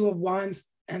card, the Two of Wands.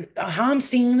 And how I'm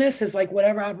seeing this is like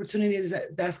whatever opportunities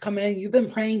that's coming in, you've been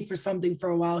praying for something for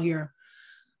a while here.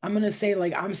 I'm going to say,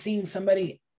 like, I'm seeing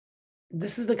somebody.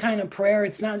 This is the kind of prayer.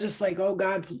 It's not just like, oh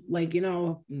God, like,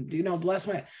 bless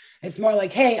my, it's more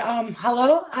like, hey,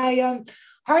 hello, I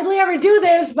hardly ever do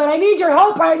this, but I need your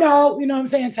help right now. You know what I'm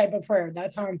saying? Type of prayer.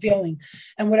 That's how I'm feeling.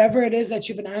 And whatever it is that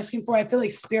you've been asking for, I feel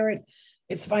like spirit,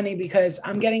 it's funny because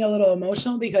I'm getting a little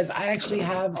emotional because I actually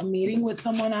have a meeting with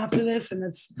someone after this, and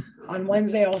it's on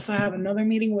Wednesday. I also have another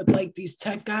meeting with like these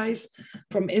tech guys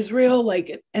from Israel,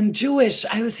 like, and Jewish.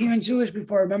 I was hearing Jewish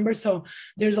before, remember? So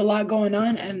there's a lot going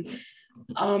on. And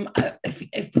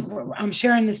if I'm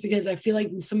sharing this because I feel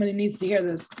like somebody needs to hear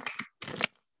this.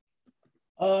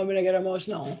 Oh, I'm gonna get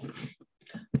emotional.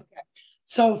 Okay.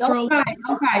 So don't cry.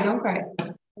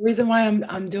 The reason why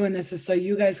I'm doing this is so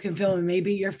you guys can feel it.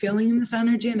 Maybe you're feeling this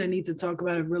energy, and I need to talk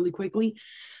about it really quickly.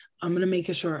 I'm gonna make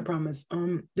it short, I promise.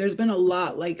 There's been a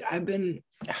lot, like I've been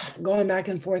going back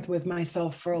and forth with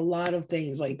myself for a lot of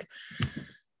things, like.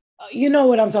 You know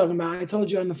what I'm talking about. I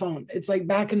told you on the phone. It's like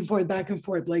back and forth.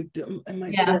 Like, am I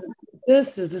doing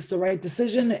this? Is this the right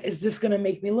decision? Is this going to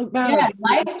make me look bad? Yeah,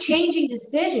 life-changing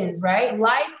decisions, right?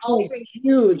 Life-altering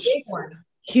decisions, big ones.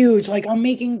 Huge. Like, I'm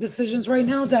making decisions right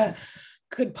now that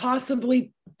could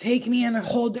possibly take me in a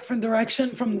whole different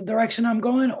direction from the direction I'm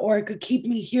going, or it could keep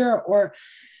me here, or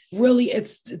really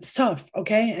it's tough.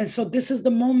 Okay. And so this is the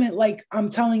moment, like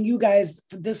I'm telling you guys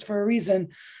for a reason.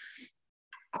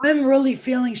 I'm really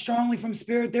feeling strongly from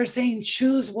spirit. They're saying,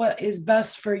 choose what is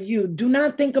best for you. Do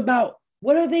not think about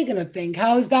what are they going to think?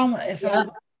 How's it going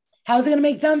to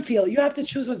make them feel? You have to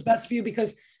choose what's best for you,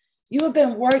 because you have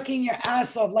been working your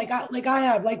ass off.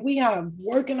 We have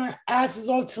working our asses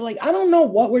off to, like, I don't know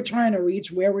what we're trying to reach,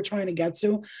 where we're trying to get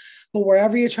to, but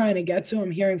wherever you're trying to get to,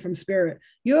 I'm hearing from spirit.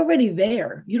 You're already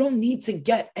there. You don't need to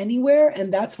get anywhere.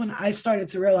 And that's when I started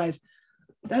to realize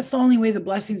that's the only way the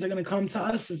blessings are going to come to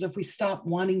us, is if we stop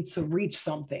wanting to reach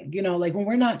something, like when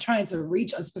we're not trying to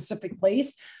reach a specific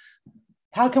place,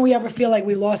 how can we ever feel like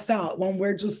we lost out when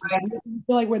we're just feel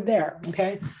like we're there?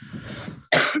 Okay.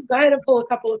 Go ahead and pull a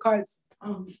couple of cards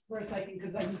for a second,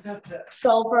 because I just have to.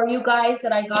 So for you guys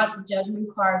that I got the judgment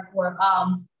card for,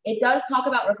 it does talk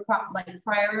about like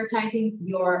prioritizing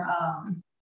your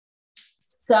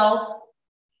self.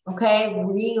 Okay.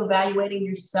 Reevaluating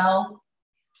yourself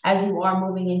as you are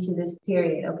moving into this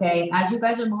period, okay? As you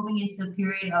guys are moving into the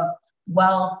period of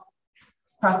wealth,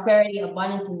 prosperity,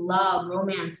 abundance, and love,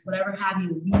 romance, whatever have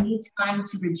you, you need time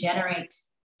to regenerate,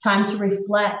 time to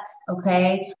reflect,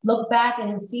 okay? Look back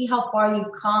and see how far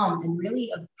you've come and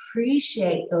really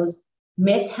appreciate those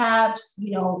mishaps,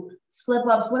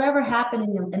 slip-ups, whatever happened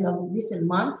in the recent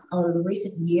months or the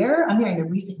recent year. I'm hearing the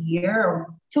recent year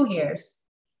or 2 years.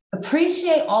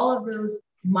 Appreciate all of those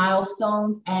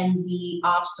milestones and the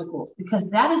obstacles, because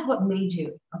that is what made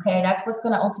you. Okay, that's what's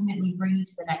going to ultimately bring you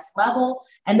to the next level.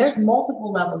 And there's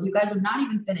multiple levels. You guys are not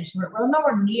even finished. We're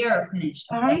nowhere near finished.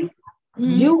 Okay,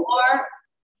 you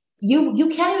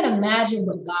can't even imagine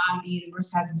what God, the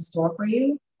universe, has in store for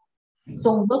you.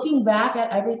 So looking back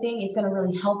at everything is going to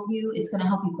really help you. It's going to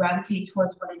help you gravitate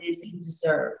towards what it is that you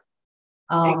deserve.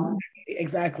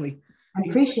 Exactly.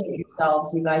 Appreciate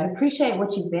yourselves, you guys. Appreciate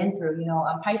what you've been through.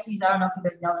 Pisces, I don't know if you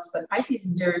guys know this, but Pisces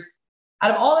endures,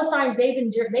 out of all the signs, they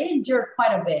endure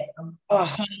quite a bit of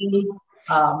pain.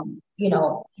 They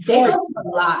go through a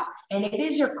lot. And it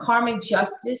is your karmic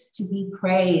justice to be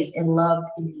praised and loved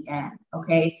in the end.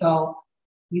 Okay, so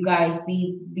You guys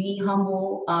be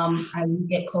humble. And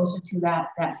get closer to that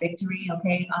victory.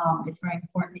 Okay. It's very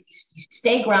important that you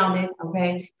stay grounded.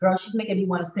 Okay. Girl, she's making me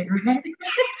want a cigarette.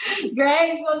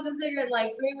 Greg smoked a cigarette in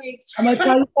like 3 weeks. I'm gonna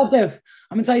tell you something.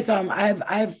 I'm gonna tell you something.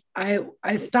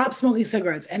 I stopped smoking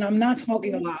cigarettes, and I'm not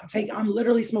smoking a lot. I'm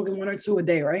literally smoking 1 or 2 a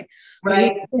day, right?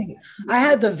 Right. I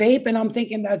had the vape, and I'm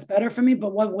thinking that's better for me.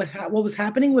 But what was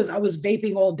happening was I was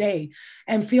vaping all day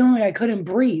and feeling like I couldn't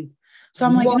breathe. So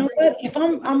I'm like, you know what? If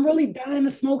I'm really dying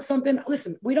to smoke something,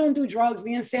 listen, we don't do drugs.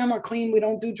 Me and Sam are clean. We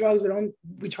don't do drugs.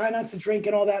 We try not to drink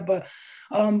and all that, but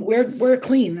we're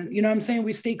clean. You know what I'm saying?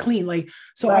 We stay clean. Like,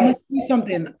 so I'm gonna tell you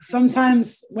something.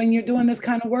 Sometimes when you're doing this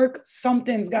kind of work,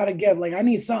 something's gotta give. Like, I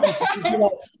need something to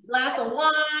like, glass of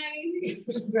wine.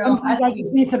 Girl, sometimes I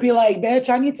just need to be like, bitch,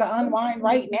 I need to unwind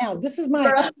right now. This is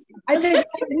my I say,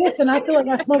 listen, I feel like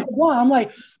I smoked a blunt. I'm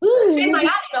like, ooh. She's like, I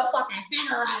need a fucking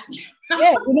cigarette.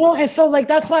 Yeah, you know, and so like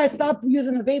that's why I stopped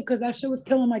using the vape, because that shit was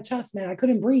killing my chest, man. I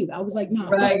couldn't breathe. I was like, no.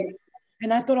 Right.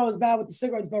 And I thought I was bad with the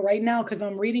cigarettes, but right now, because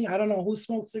I'm reading, I don't know who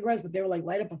smoked cigarettes, but they were like,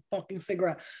 light up a fucking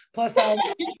cigarette. Plus, I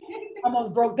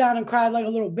almost broke down and cried like a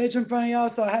little bitch in front of y'all,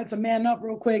 so I had to man up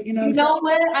real quick. You know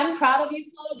what? I'm proud of you,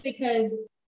 Flo, because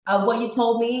of what you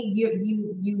told me.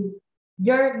 You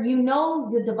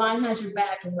know the divine has your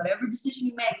back in whatever decision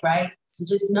you make, right? So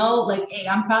just know, like, hey,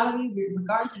 I'm proud of you,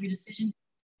 regardless of your decision.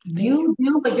 You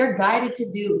do what you're guided to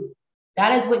do.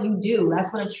 That is what you do.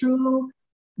 That's what a true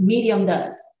medium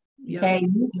does. Yep. Okay,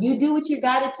 you do what you're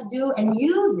guided to do and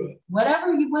use it.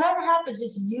 Whatever happens,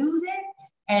 just use it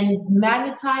and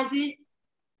magnetize it,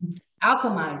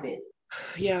 alchemize it.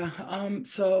 Yeah.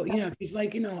 So yeah, he's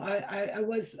like, you know, I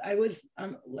was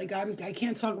like, I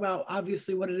can't talk about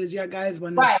obviously what it is yet, guys.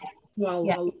 When right. Well,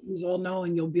 yeah. I'll all know,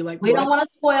 and you'll be like, we don't want to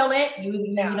spoil it. You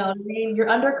know what I mean? You're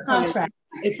under contract.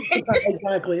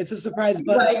 Exactly. It's a surprise,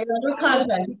 but right, you're under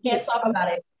contract. You can't talk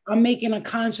about it. I'm making a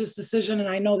conscious decision, and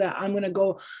I know that I'm going to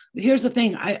go. Here's the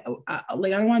thing. I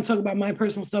don't want to talk about my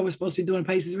personal stuff. We're supposed to be doing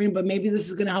Pisces reading, but maybe this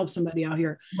is going to help somebody out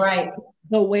here. Right.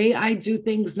 The way I do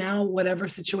things now, whatever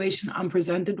situation I'm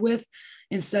presented with,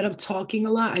 instead of talking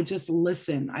a lot, I just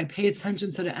listen. I pay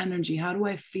attention to the energy. How do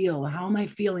I feel? How am I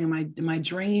feeling? Am I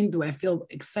drained? Do I feel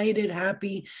excited,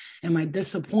 happy? Am I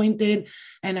disappointed?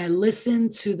 And I listen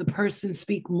to the person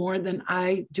speak more than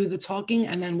I do the talking.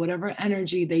 And then whatever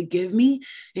energy they give me,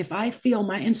 if I feel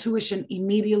my intuition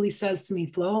immediately says to me,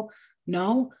 Flo,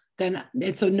 no, then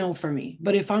it's a no for me.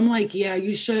 But if I'm like, yeah,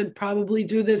 you should probably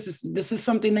do this. This is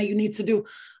something that you need to do,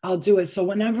 I'll do it. So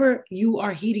whenever you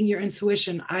are heeding your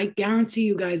intuition, I guarantee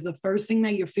you guys, the first thing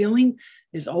that you're feeling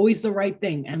is always the right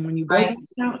thing. And when you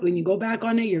go back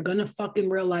on it, you're going to fucking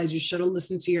realize you should have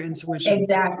listened to your intuition.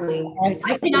 Exactly.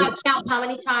 I cannot count how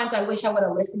many times I wish I would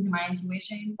have listened to my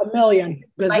intuition. A million.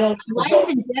 Like life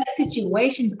and death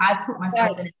situations, I put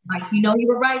myself in. Like, you know, you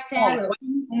were right, Sam.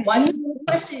 Why do you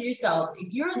question yourself?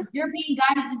 If you're being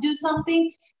guided to do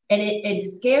something and it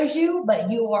scares you, but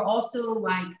you are also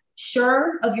like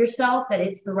sure of yourself that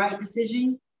it's the right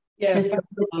decision, just go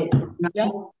with it. You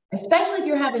know? Especially if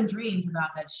you're having dreams about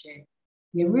that shit.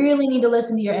 You really need to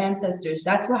listen to your ancestors.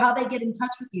 That's how they get in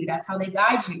touch with you. That's how they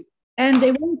guide you. And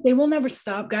they will never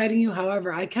stop guiding you.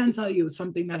 However, I can tell you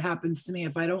something that happens to me.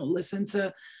 If I don't listen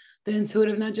to the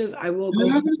intuitive nudges, I will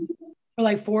go for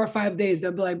like 4 or 5 days.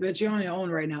 They'll be like, bitch, you're on your own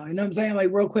right now. You know what I'm saying? Like,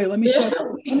 real quick, let me show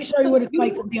you what it's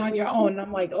like to be on your own. And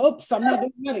I'm like, oops, I'm not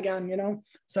doing that again, you know?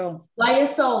 So fly it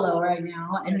solo right now.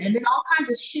 And then all kinds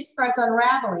of shit starts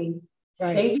unraveling.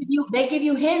 Right. They give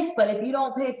you hints, but if you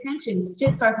don't pay attention,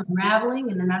 shit starts unraveling,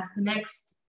 and then that's the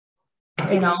next,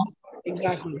 you know.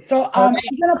 Exactly. So I'm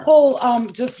gonna pull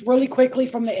just really quickly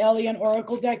from the Alien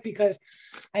Oracle deck, because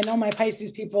I know my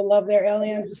Pisces people love their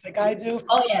aliens just like I do.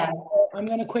 Oh yeah. So I'm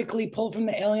gonna quickly pull from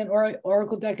the Alien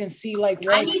Oracle deck and see like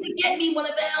I need to get me one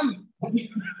of them.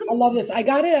 I love this. I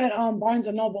got it at Barnes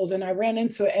and Nobles, and I ran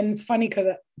into it, and it's funny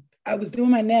because I was doing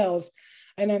my nails.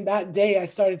 And then that day I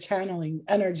started channeling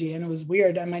energy, and it was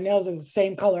weird. And my nails are the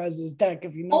same color as this deck,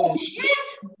 if you know. Oh shit!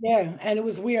 Yeah, and it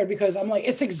was weird because I'm like,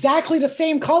 it's exactly the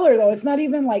same color though. It's not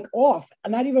even like off,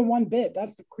 not even one bit.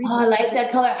 That's the creepy. Oh, I like that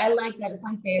color. I like that. It's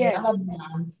my favorite. I love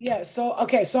neons. Yeah. So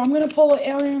okay, so I'm gonna pull an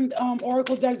Alien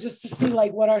Oracle deck just to see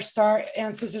like what our star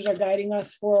ancestors are guiding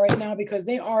us for right now, because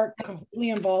they are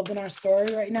completely involved in our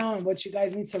story right now. And what you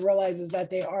guys need to realize is that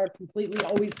they are completely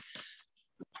always.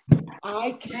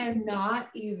 I cannot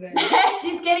even.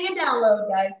 She's getting a download,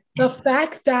 guys. The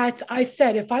fact that I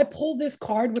said, if I pull this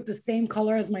card with the same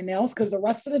color as my nails, because the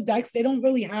rest of the decks, they don't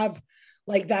really have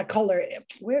like that color.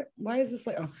 Why is this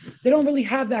like, oh, they don't really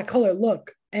have that color.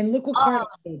 Look, and look what card.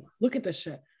 Look at this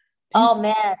shit. Oh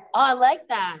man. Oh, I like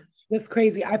that. That's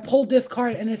crazy. I pulled this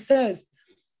card and it says,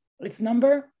 It's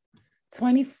number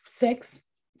 26.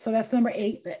 So that's number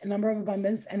 8, the number of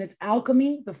abundance. And it's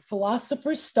alchemy, the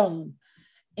philosopher's stone,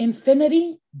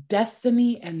 infinity,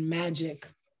 destiny, and magic.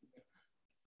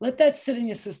 Let that sit in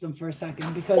your system for a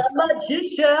second because. The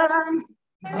magician.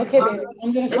 Okay, baby.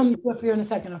 I'm going to come with you in a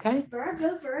second, okay?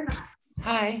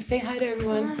 Hi. Say hi to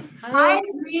everyone. Hi,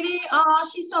 Greedy. Oh,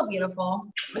 she's so beautiful.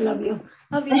 I love you.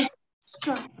 Love you.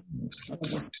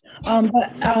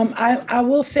 I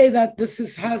will say that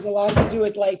this has a lot to do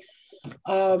with like,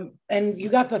 and you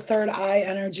got the third eye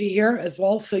energy here as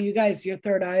well. So you guys, your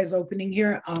third eye is opening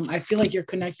here. I feel like you're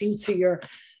connecting to your,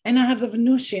 and I have the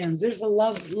Venusians. There's a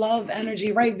love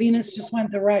energy, right? Venus just went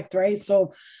direct, right?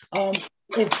 So, when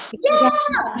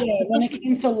it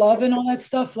came to love and all that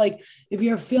stuff, like if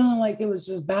you're feeling like it was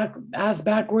just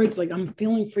backwards, like I'm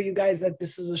feeling for you guys that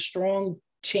this is a strong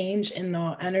change in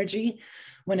the energy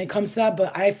when it comes to that.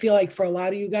 But I feel like for a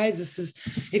lot of you guys, this is,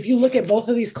 if you look at both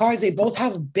of these cards, they both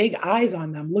have big eyes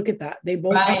on them. Look at that. They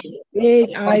both have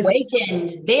big eyes.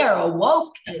 Awakened. They are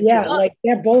awoke. Yeah, like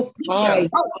they're both eye.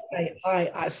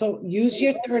 So use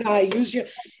your third eye,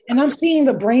 and I'm seeing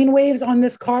the brain waves on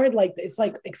this card, like it's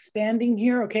like expanding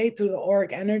here, okay, through the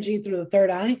auric energy, through the third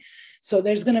eye. So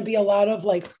there's going to be a lot of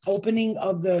like opening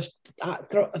of the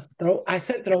throat. I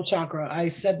said throat chakra. I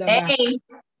said that. Hey,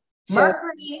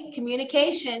 Mercury,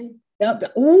 communication.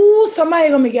 Yep. Ooh, somebody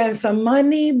gonna be getting some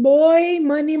money, boy.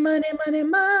 Money.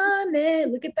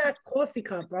 Look at that coffee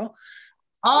cup, bro.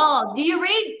 Oh, do you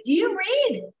read?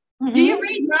 Mm-hmm. Do you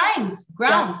read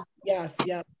grounds? Yes.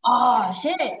 Oh,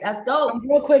 hit it. That's dope.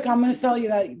 Real quick, I'm going to tell you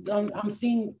that I'm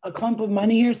seeing a clump of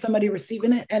money here, somebody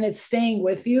receiving it, and it's staying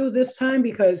with you this time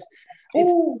because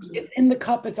it's in the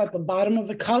cup. It's at the bottom of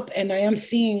the cup, and I am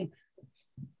seeing.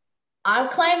 I'm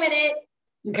claiming it.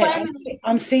 Okay,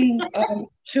 I'm seeing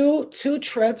two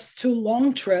trips, 2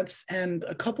 long trips, and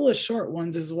a couple of short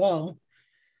ones as well.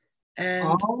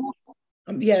 And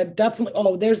yeah, definitely.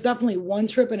 Oh, there's definitely one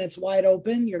trip and it's wide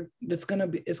open. It's gonna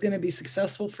be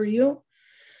successful for you.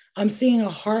 I'm seeing a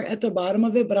heart at the bottom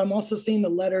of it, but I'm also seeing the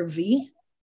letter V.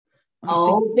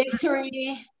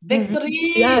 Victory.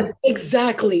 Yes,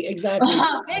 exactly. Victory.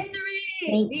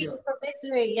 V for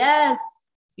victory. Yes.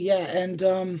 Yeah,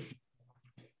 and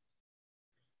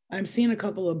I'm seeing a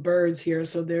couple of birds here,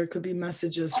 so there could be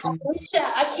messages from.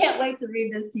 I can't wait to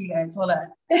read this to you guys. Hold on.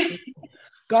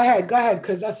 Go ahead,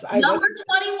 because that's number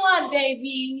 21,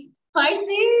 baby.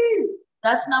 Pisces.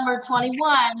 That's number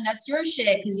 21. That's your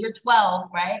shit because you're 12,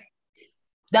 right?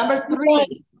 Number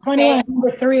 3. 21. Okay.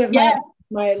 Number 3 is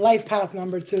my life path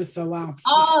number 2. So wow.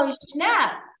 Oh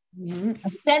snap!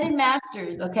 Ascended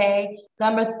Masters. Okay.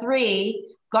 Number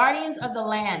 3. Guardians of the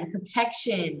land,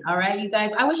 protection. All right, you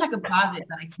guys. I wish I could pause it,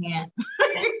 but I can't.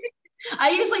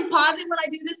 I usually pause it when I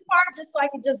do this part just so I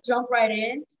can just jump right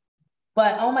in.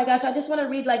 But oh my gosh, I just want to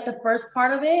read like the first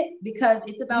part of it because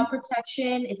it's about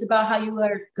protection. It's about how you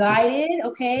are guided.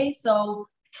 Okay, so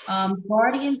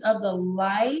Guardians of the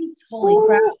Light. Holy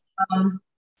crap.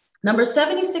 Number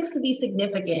 76 could be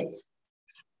significant.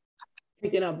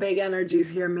 Picking up big energies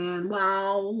here, man.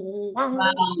 Wow.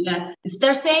 Yeah.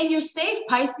 They're saying you're safe,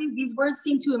 Pisces. These words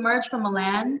seem to emerge from a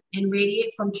land and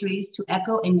radiate from trees to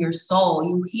echo in your soul.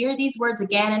 You hear these words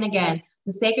again and again.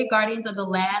 The sacred guardians of the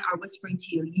land are whispering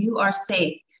to you, you are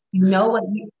safe. You know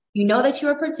that you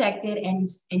are protected and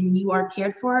you are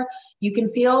cared for. You can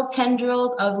feel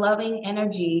tendrils of loving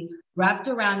energy wrapped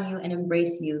around you and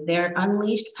embrace you. Their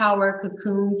unleashed power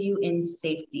cocoons you in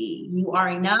safety. You are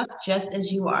enough just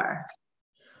as you are.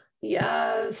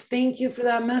 Yes, thank you for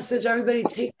that message. Everybody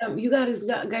take them. You guys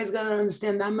got to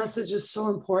understand that message is so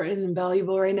important and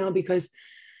valuable right now because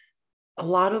a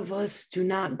lot of us do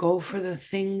not go for the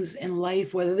things in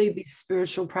life, whether they be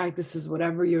spiritual practices,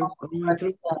 whatever you're going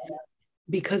through,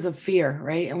 because of fear,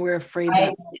 right? And we're afraid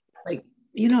that, like,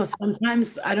 you know,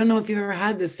 sometimes, I don't know if you've ever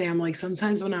had this, Sam, like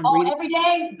sometimes when I'm reading. Every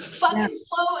day, fucking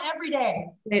flow every day.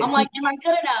 I'm like, am I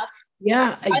good enough?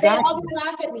 Yeah, exactly. Are they all gonna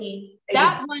laugh at me?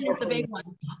 That one is the big one.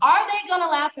 Are they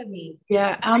gonna laugh at me?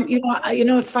 Yeah, you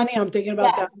know, it's funny. I'm thinking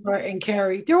about that part and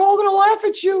Carrie. They're all gonna laugh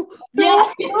at you.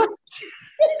 Yeah,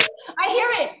 I hear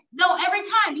it. No, every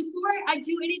time before I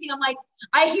do anything, I'm like,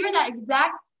 I hear that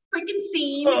exact freaking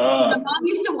scene. My mom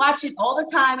used to watch it all the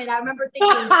time, and I remember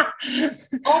thinking,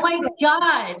 "Oh my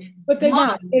god!" But they're Mom,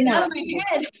 not.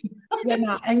 They're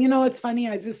not. And you know, it's funny.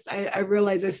 I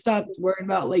realized I stopped worrying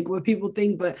about like what people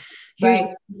think. But Here's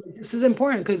Right. this is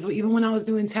important because even when I was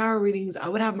doing tarot readings, I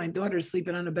would have my daughter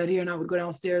sleeping on the bed here, and I would go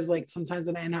downstairs like sometimes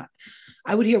at night, and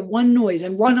I would hear one noise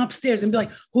and run upstairs and be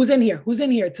like, "Who's in here? Who's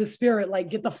in here?" It's a spirit. Like,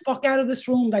 get the fuck out of this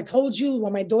room. I told you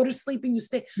when my daughter's sleeping, you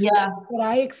stay. Yeah. That's what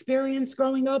I experienced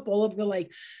growing up. All of the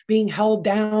like being held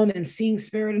down and seeing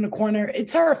spirit in the corner. It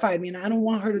terrified me, and I don't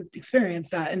want her to experience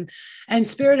that. And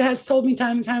spirit has told me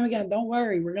time and time again, "Don't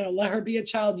worry, we're gonna let her be a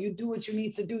child. You do what you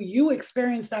need to do. You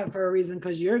experience that for a reason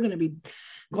because you're gonna be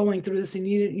going through this and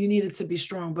you needed to be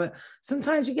strong, but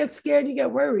sometimes you get scared, you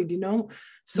get worried, you know."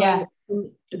 So Yeah.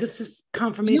 this is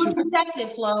confirmation. You're protected,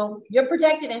 Flo. You're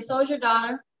protected, and so is your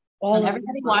daughter. All and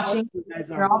everybody watching, you guys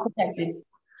you're all protected.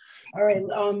 All right,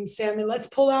 Sammy, let's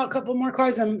pull out a couple more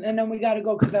cards and then we got to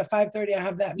go because at 5:30 I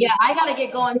have that. Yeah, I got to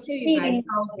get going too, you guys.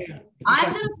 So okay.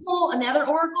 I'm going to pull another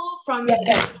oracle from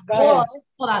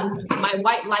hold on, my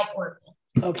white light oracle.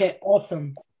 Okay,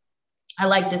 awesome. I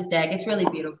like this deck. It's really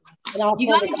beautiful. You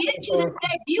got to get into this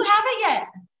deck. Do you have it yet?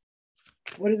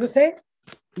 What does it say?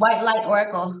 White light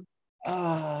oracle. Oh,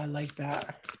 I like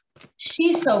that.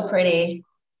 She's so pretty.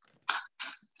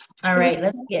 All right,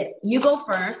 let's get you go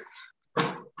first.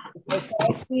 Okay, so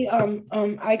I see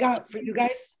I got for you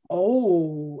guys.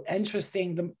 Oh,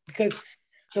 interesting. Because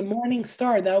the morning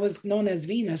star, that was known as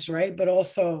Venus, right? But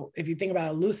also, if you think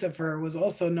about it, Lucifer was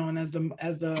also known as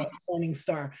the morning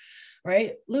star,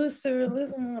 right? Lucifer,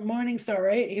 the morning star,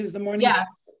 right? He was the morning star.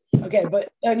 Okay, but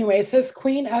anyway, it says,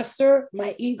 Queen Esther,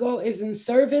 my ego is in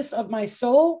service of my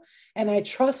soul, and I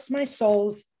trust my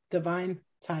soul's divine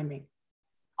timing.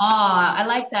 I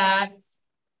like that.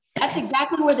 That's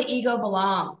exactly where the ego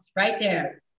belongs, right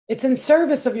there. It's in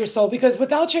service of your soul, because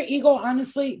without your ego,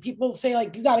 honestly, people say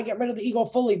like you got to get rid of the ego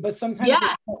fully, but sometimes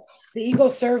the ego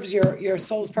serves your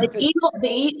soul's purpose.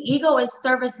 The ego is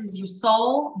services your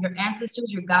soul, your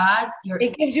ancestors, your gods.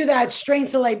 It gives you that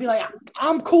strength to like be like,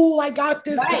 I'm cool, I got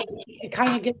this. Right. It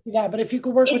kind of gets you that, but if you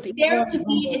could work with the ego, it's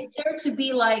there to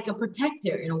be like a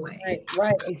protector in a way.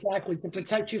 Right, exactly, to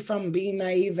protect you from being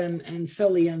naive and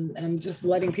silly and just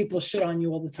letting people shit on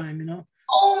you all the time, you know.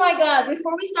 Oh my God.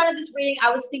 Before we started this reading,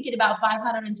 I was thinking about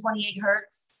 528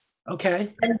 hertz. Okay.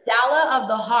 Mandala of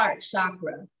the heart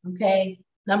chakra. Okay.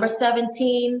 Number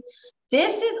 17.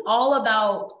 This is all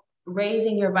about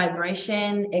raising your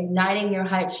vibration, igniting your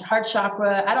heart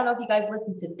chakra. I don't know if you guys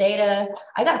listen to Theta.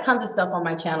 I got tons of stuff on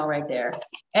my channel right there.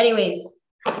 Anyways,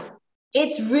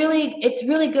 it's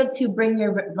really good to bring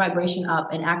your vibration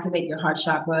up and activate your heart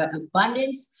chakra.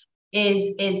 Abundance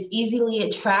is easily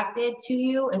attracted to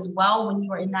you as well when you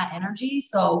are in that energy.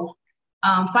 So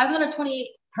 528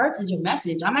 hertz is your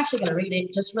message. I'm actually going to read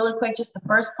it just really quick, just the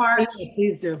first part.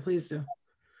 Please do.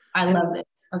 I love this.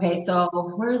 Okay, so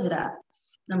where is it at?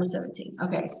 Number 17.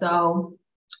 Okay, so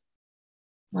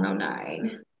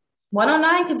 109.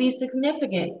 109 could be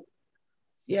significant.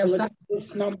 Yeah, look at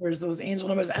those numbers, those angel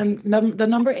numbers. And the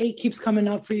number 8 keeps coming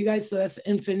up for you guys. So that's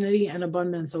infinity and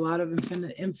abundance. A lot of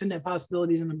infinite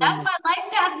possibilities and abundance. That's my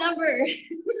life path number.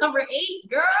 Number 8,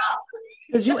 girl.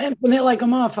 Because you infinite like a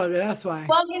motherfucker. That's why.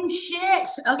 Fucking shit.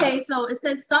 Okay, so it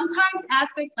says sometimes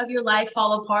aspects of your life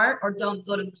fall apart or don't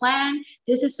go to plan.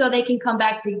 This is so they can come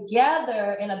back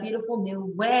together in a beautiful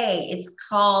new way. It's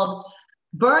called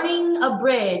burning a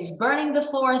bridge, burning the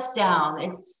forest down.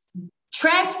 It's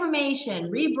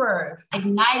transformation, rebirth,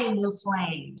 igniting the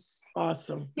flames.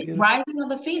 Awesome. Rising of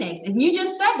the Phoenix. And you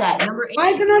just said that, number 8.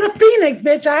 Rising of the Phoenix,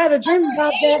 bitch. I had a dream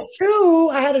about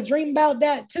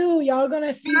that too. Y'all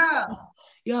gonna see.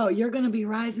 Yo, you're gonna be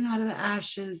rising out of the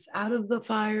ashes, out of the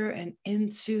fire, and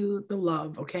into the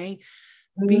love. Okay.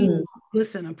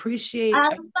 Listen, appreciate.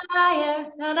 Out of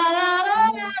fire.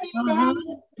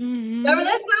 Remember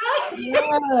this song?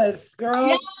 Yes,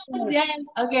 girl. Yes.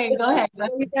 Okay, go ahead.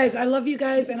 You guys, I love you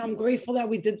guys, and I'm grateful that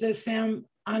we did this, Sam.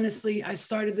 Honestly, I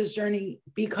started this journey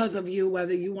because of you,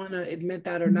 whether you want to admit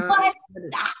that or not.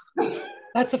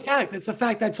 That's a fact. It's a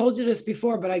fact. I told you this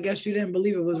before, but I guess you didn't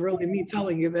believe it was really me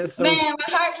telling you this. So. Man, my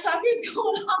heart chakra's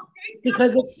going on right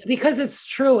now. Because it's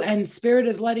true, and spirit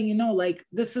is letting you know, like,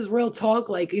 this is real talk.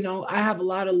 Like, you know, I have a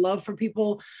lot of love for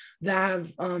people that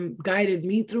have guided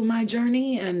me through my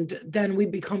journey, and then we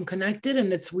become connected.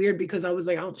 And it's weird because I was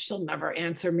like, oh, she'll never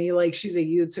answer me. Like, she's a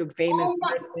YouTube famous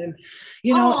person,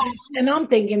 you know, and I'm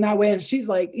thinking that way. And she's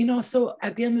like, you know, so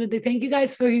at the end of the day, thank you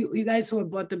guys for you guys who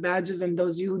have bought the badges and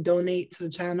those of you who donate to the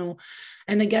channel.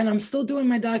 And again, I'm still doing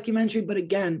my documentary, but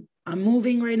again, I'm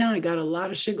moving right now. I got a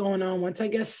lot of shit going on. Once I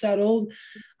get settled,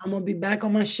 I'm gonna be back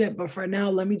on my shit. But for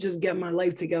now, let me just get my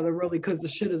life together, really, because the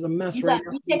shit is a mess right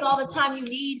now. You take all the time you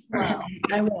need.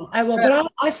 I will.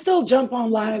 But I still jump on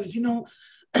lives, you know.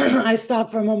 I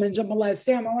stop for a moment, jump on lives.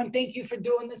 Sam, I want to thank you for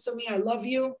doing this with me. I love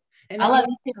you. And I love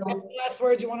you too. Last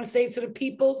words you want to say to the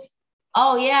peoples?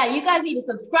 Oh yeah, you guys need to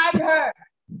subscribe to her.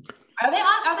 Are they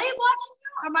on? Are they watching you?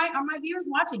 Are my viewers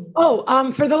watching you?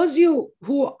 Oh, for those of you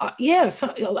who, yeah,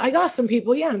 so, I got some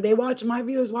people. Yeah, and they watch. My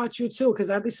viewers watch you too, because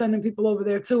I'll be sending people over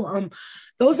there too.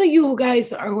 Those of you who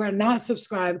guys are who are not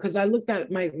subscribed, because I looked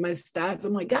at my stats.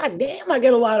 I'm like, God damn, I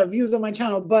get a lot of views on my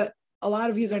channel, but a lot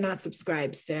of views are not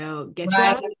subscribed. So get you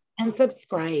out and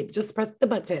subscribe. Just press the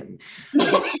button.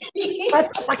 Okay. Press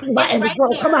the fucking button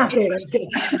before I come out there. I'm just kidding.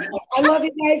 I love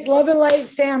you guys. Love and light.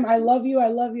 Sam, I love you. I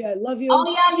love you. I love you. Oh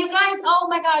yeah, you guys. Oh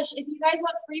my gosh. If you guys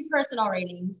want free personal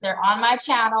readings, they're on my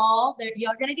channel.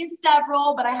 You're gonna get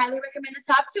several, but I highly recommend the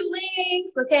top 2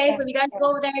 links. Okay. So if you guys go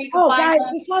over there, you can find guys,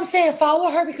 them. this is what I'm saying. Follow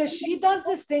her because she does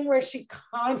this thing where she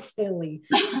constantly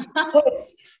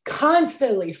puts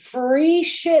free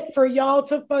shit for y'all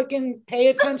to fucking pay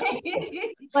attention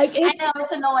to. Like I know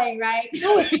it's annoying, right?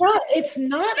 No, it's not. It's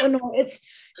not annoying.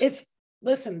 It's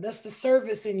listen, that's the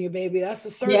service in you, baby. That's the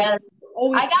service. Yes.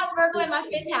 I got Virgo in my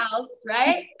 5th house,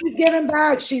 right? She's giving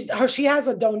back. She has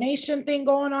a donation thing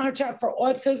going on her chat for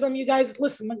autism. You guys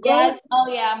listen, the girl. Yes.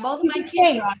 Oh yeah. Most of my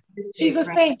kids are autistic. She's a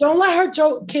saint. Don't let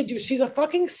her kid you. She's a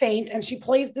fucking saint, and she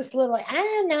plays this little. I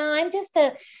don't know. I'm just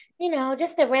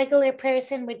a regular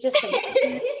person with just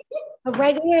a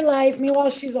regular life. Meanwhile,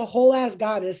 she's a whole ass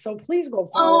goddess. So please go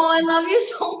follow. Oh, I love you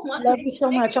so much. Love you so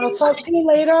much. I'll talk to you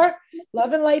later.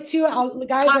 Love and light to you.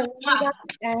 Guys, I love you guys.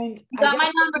 And you got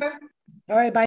my number. All right, bye.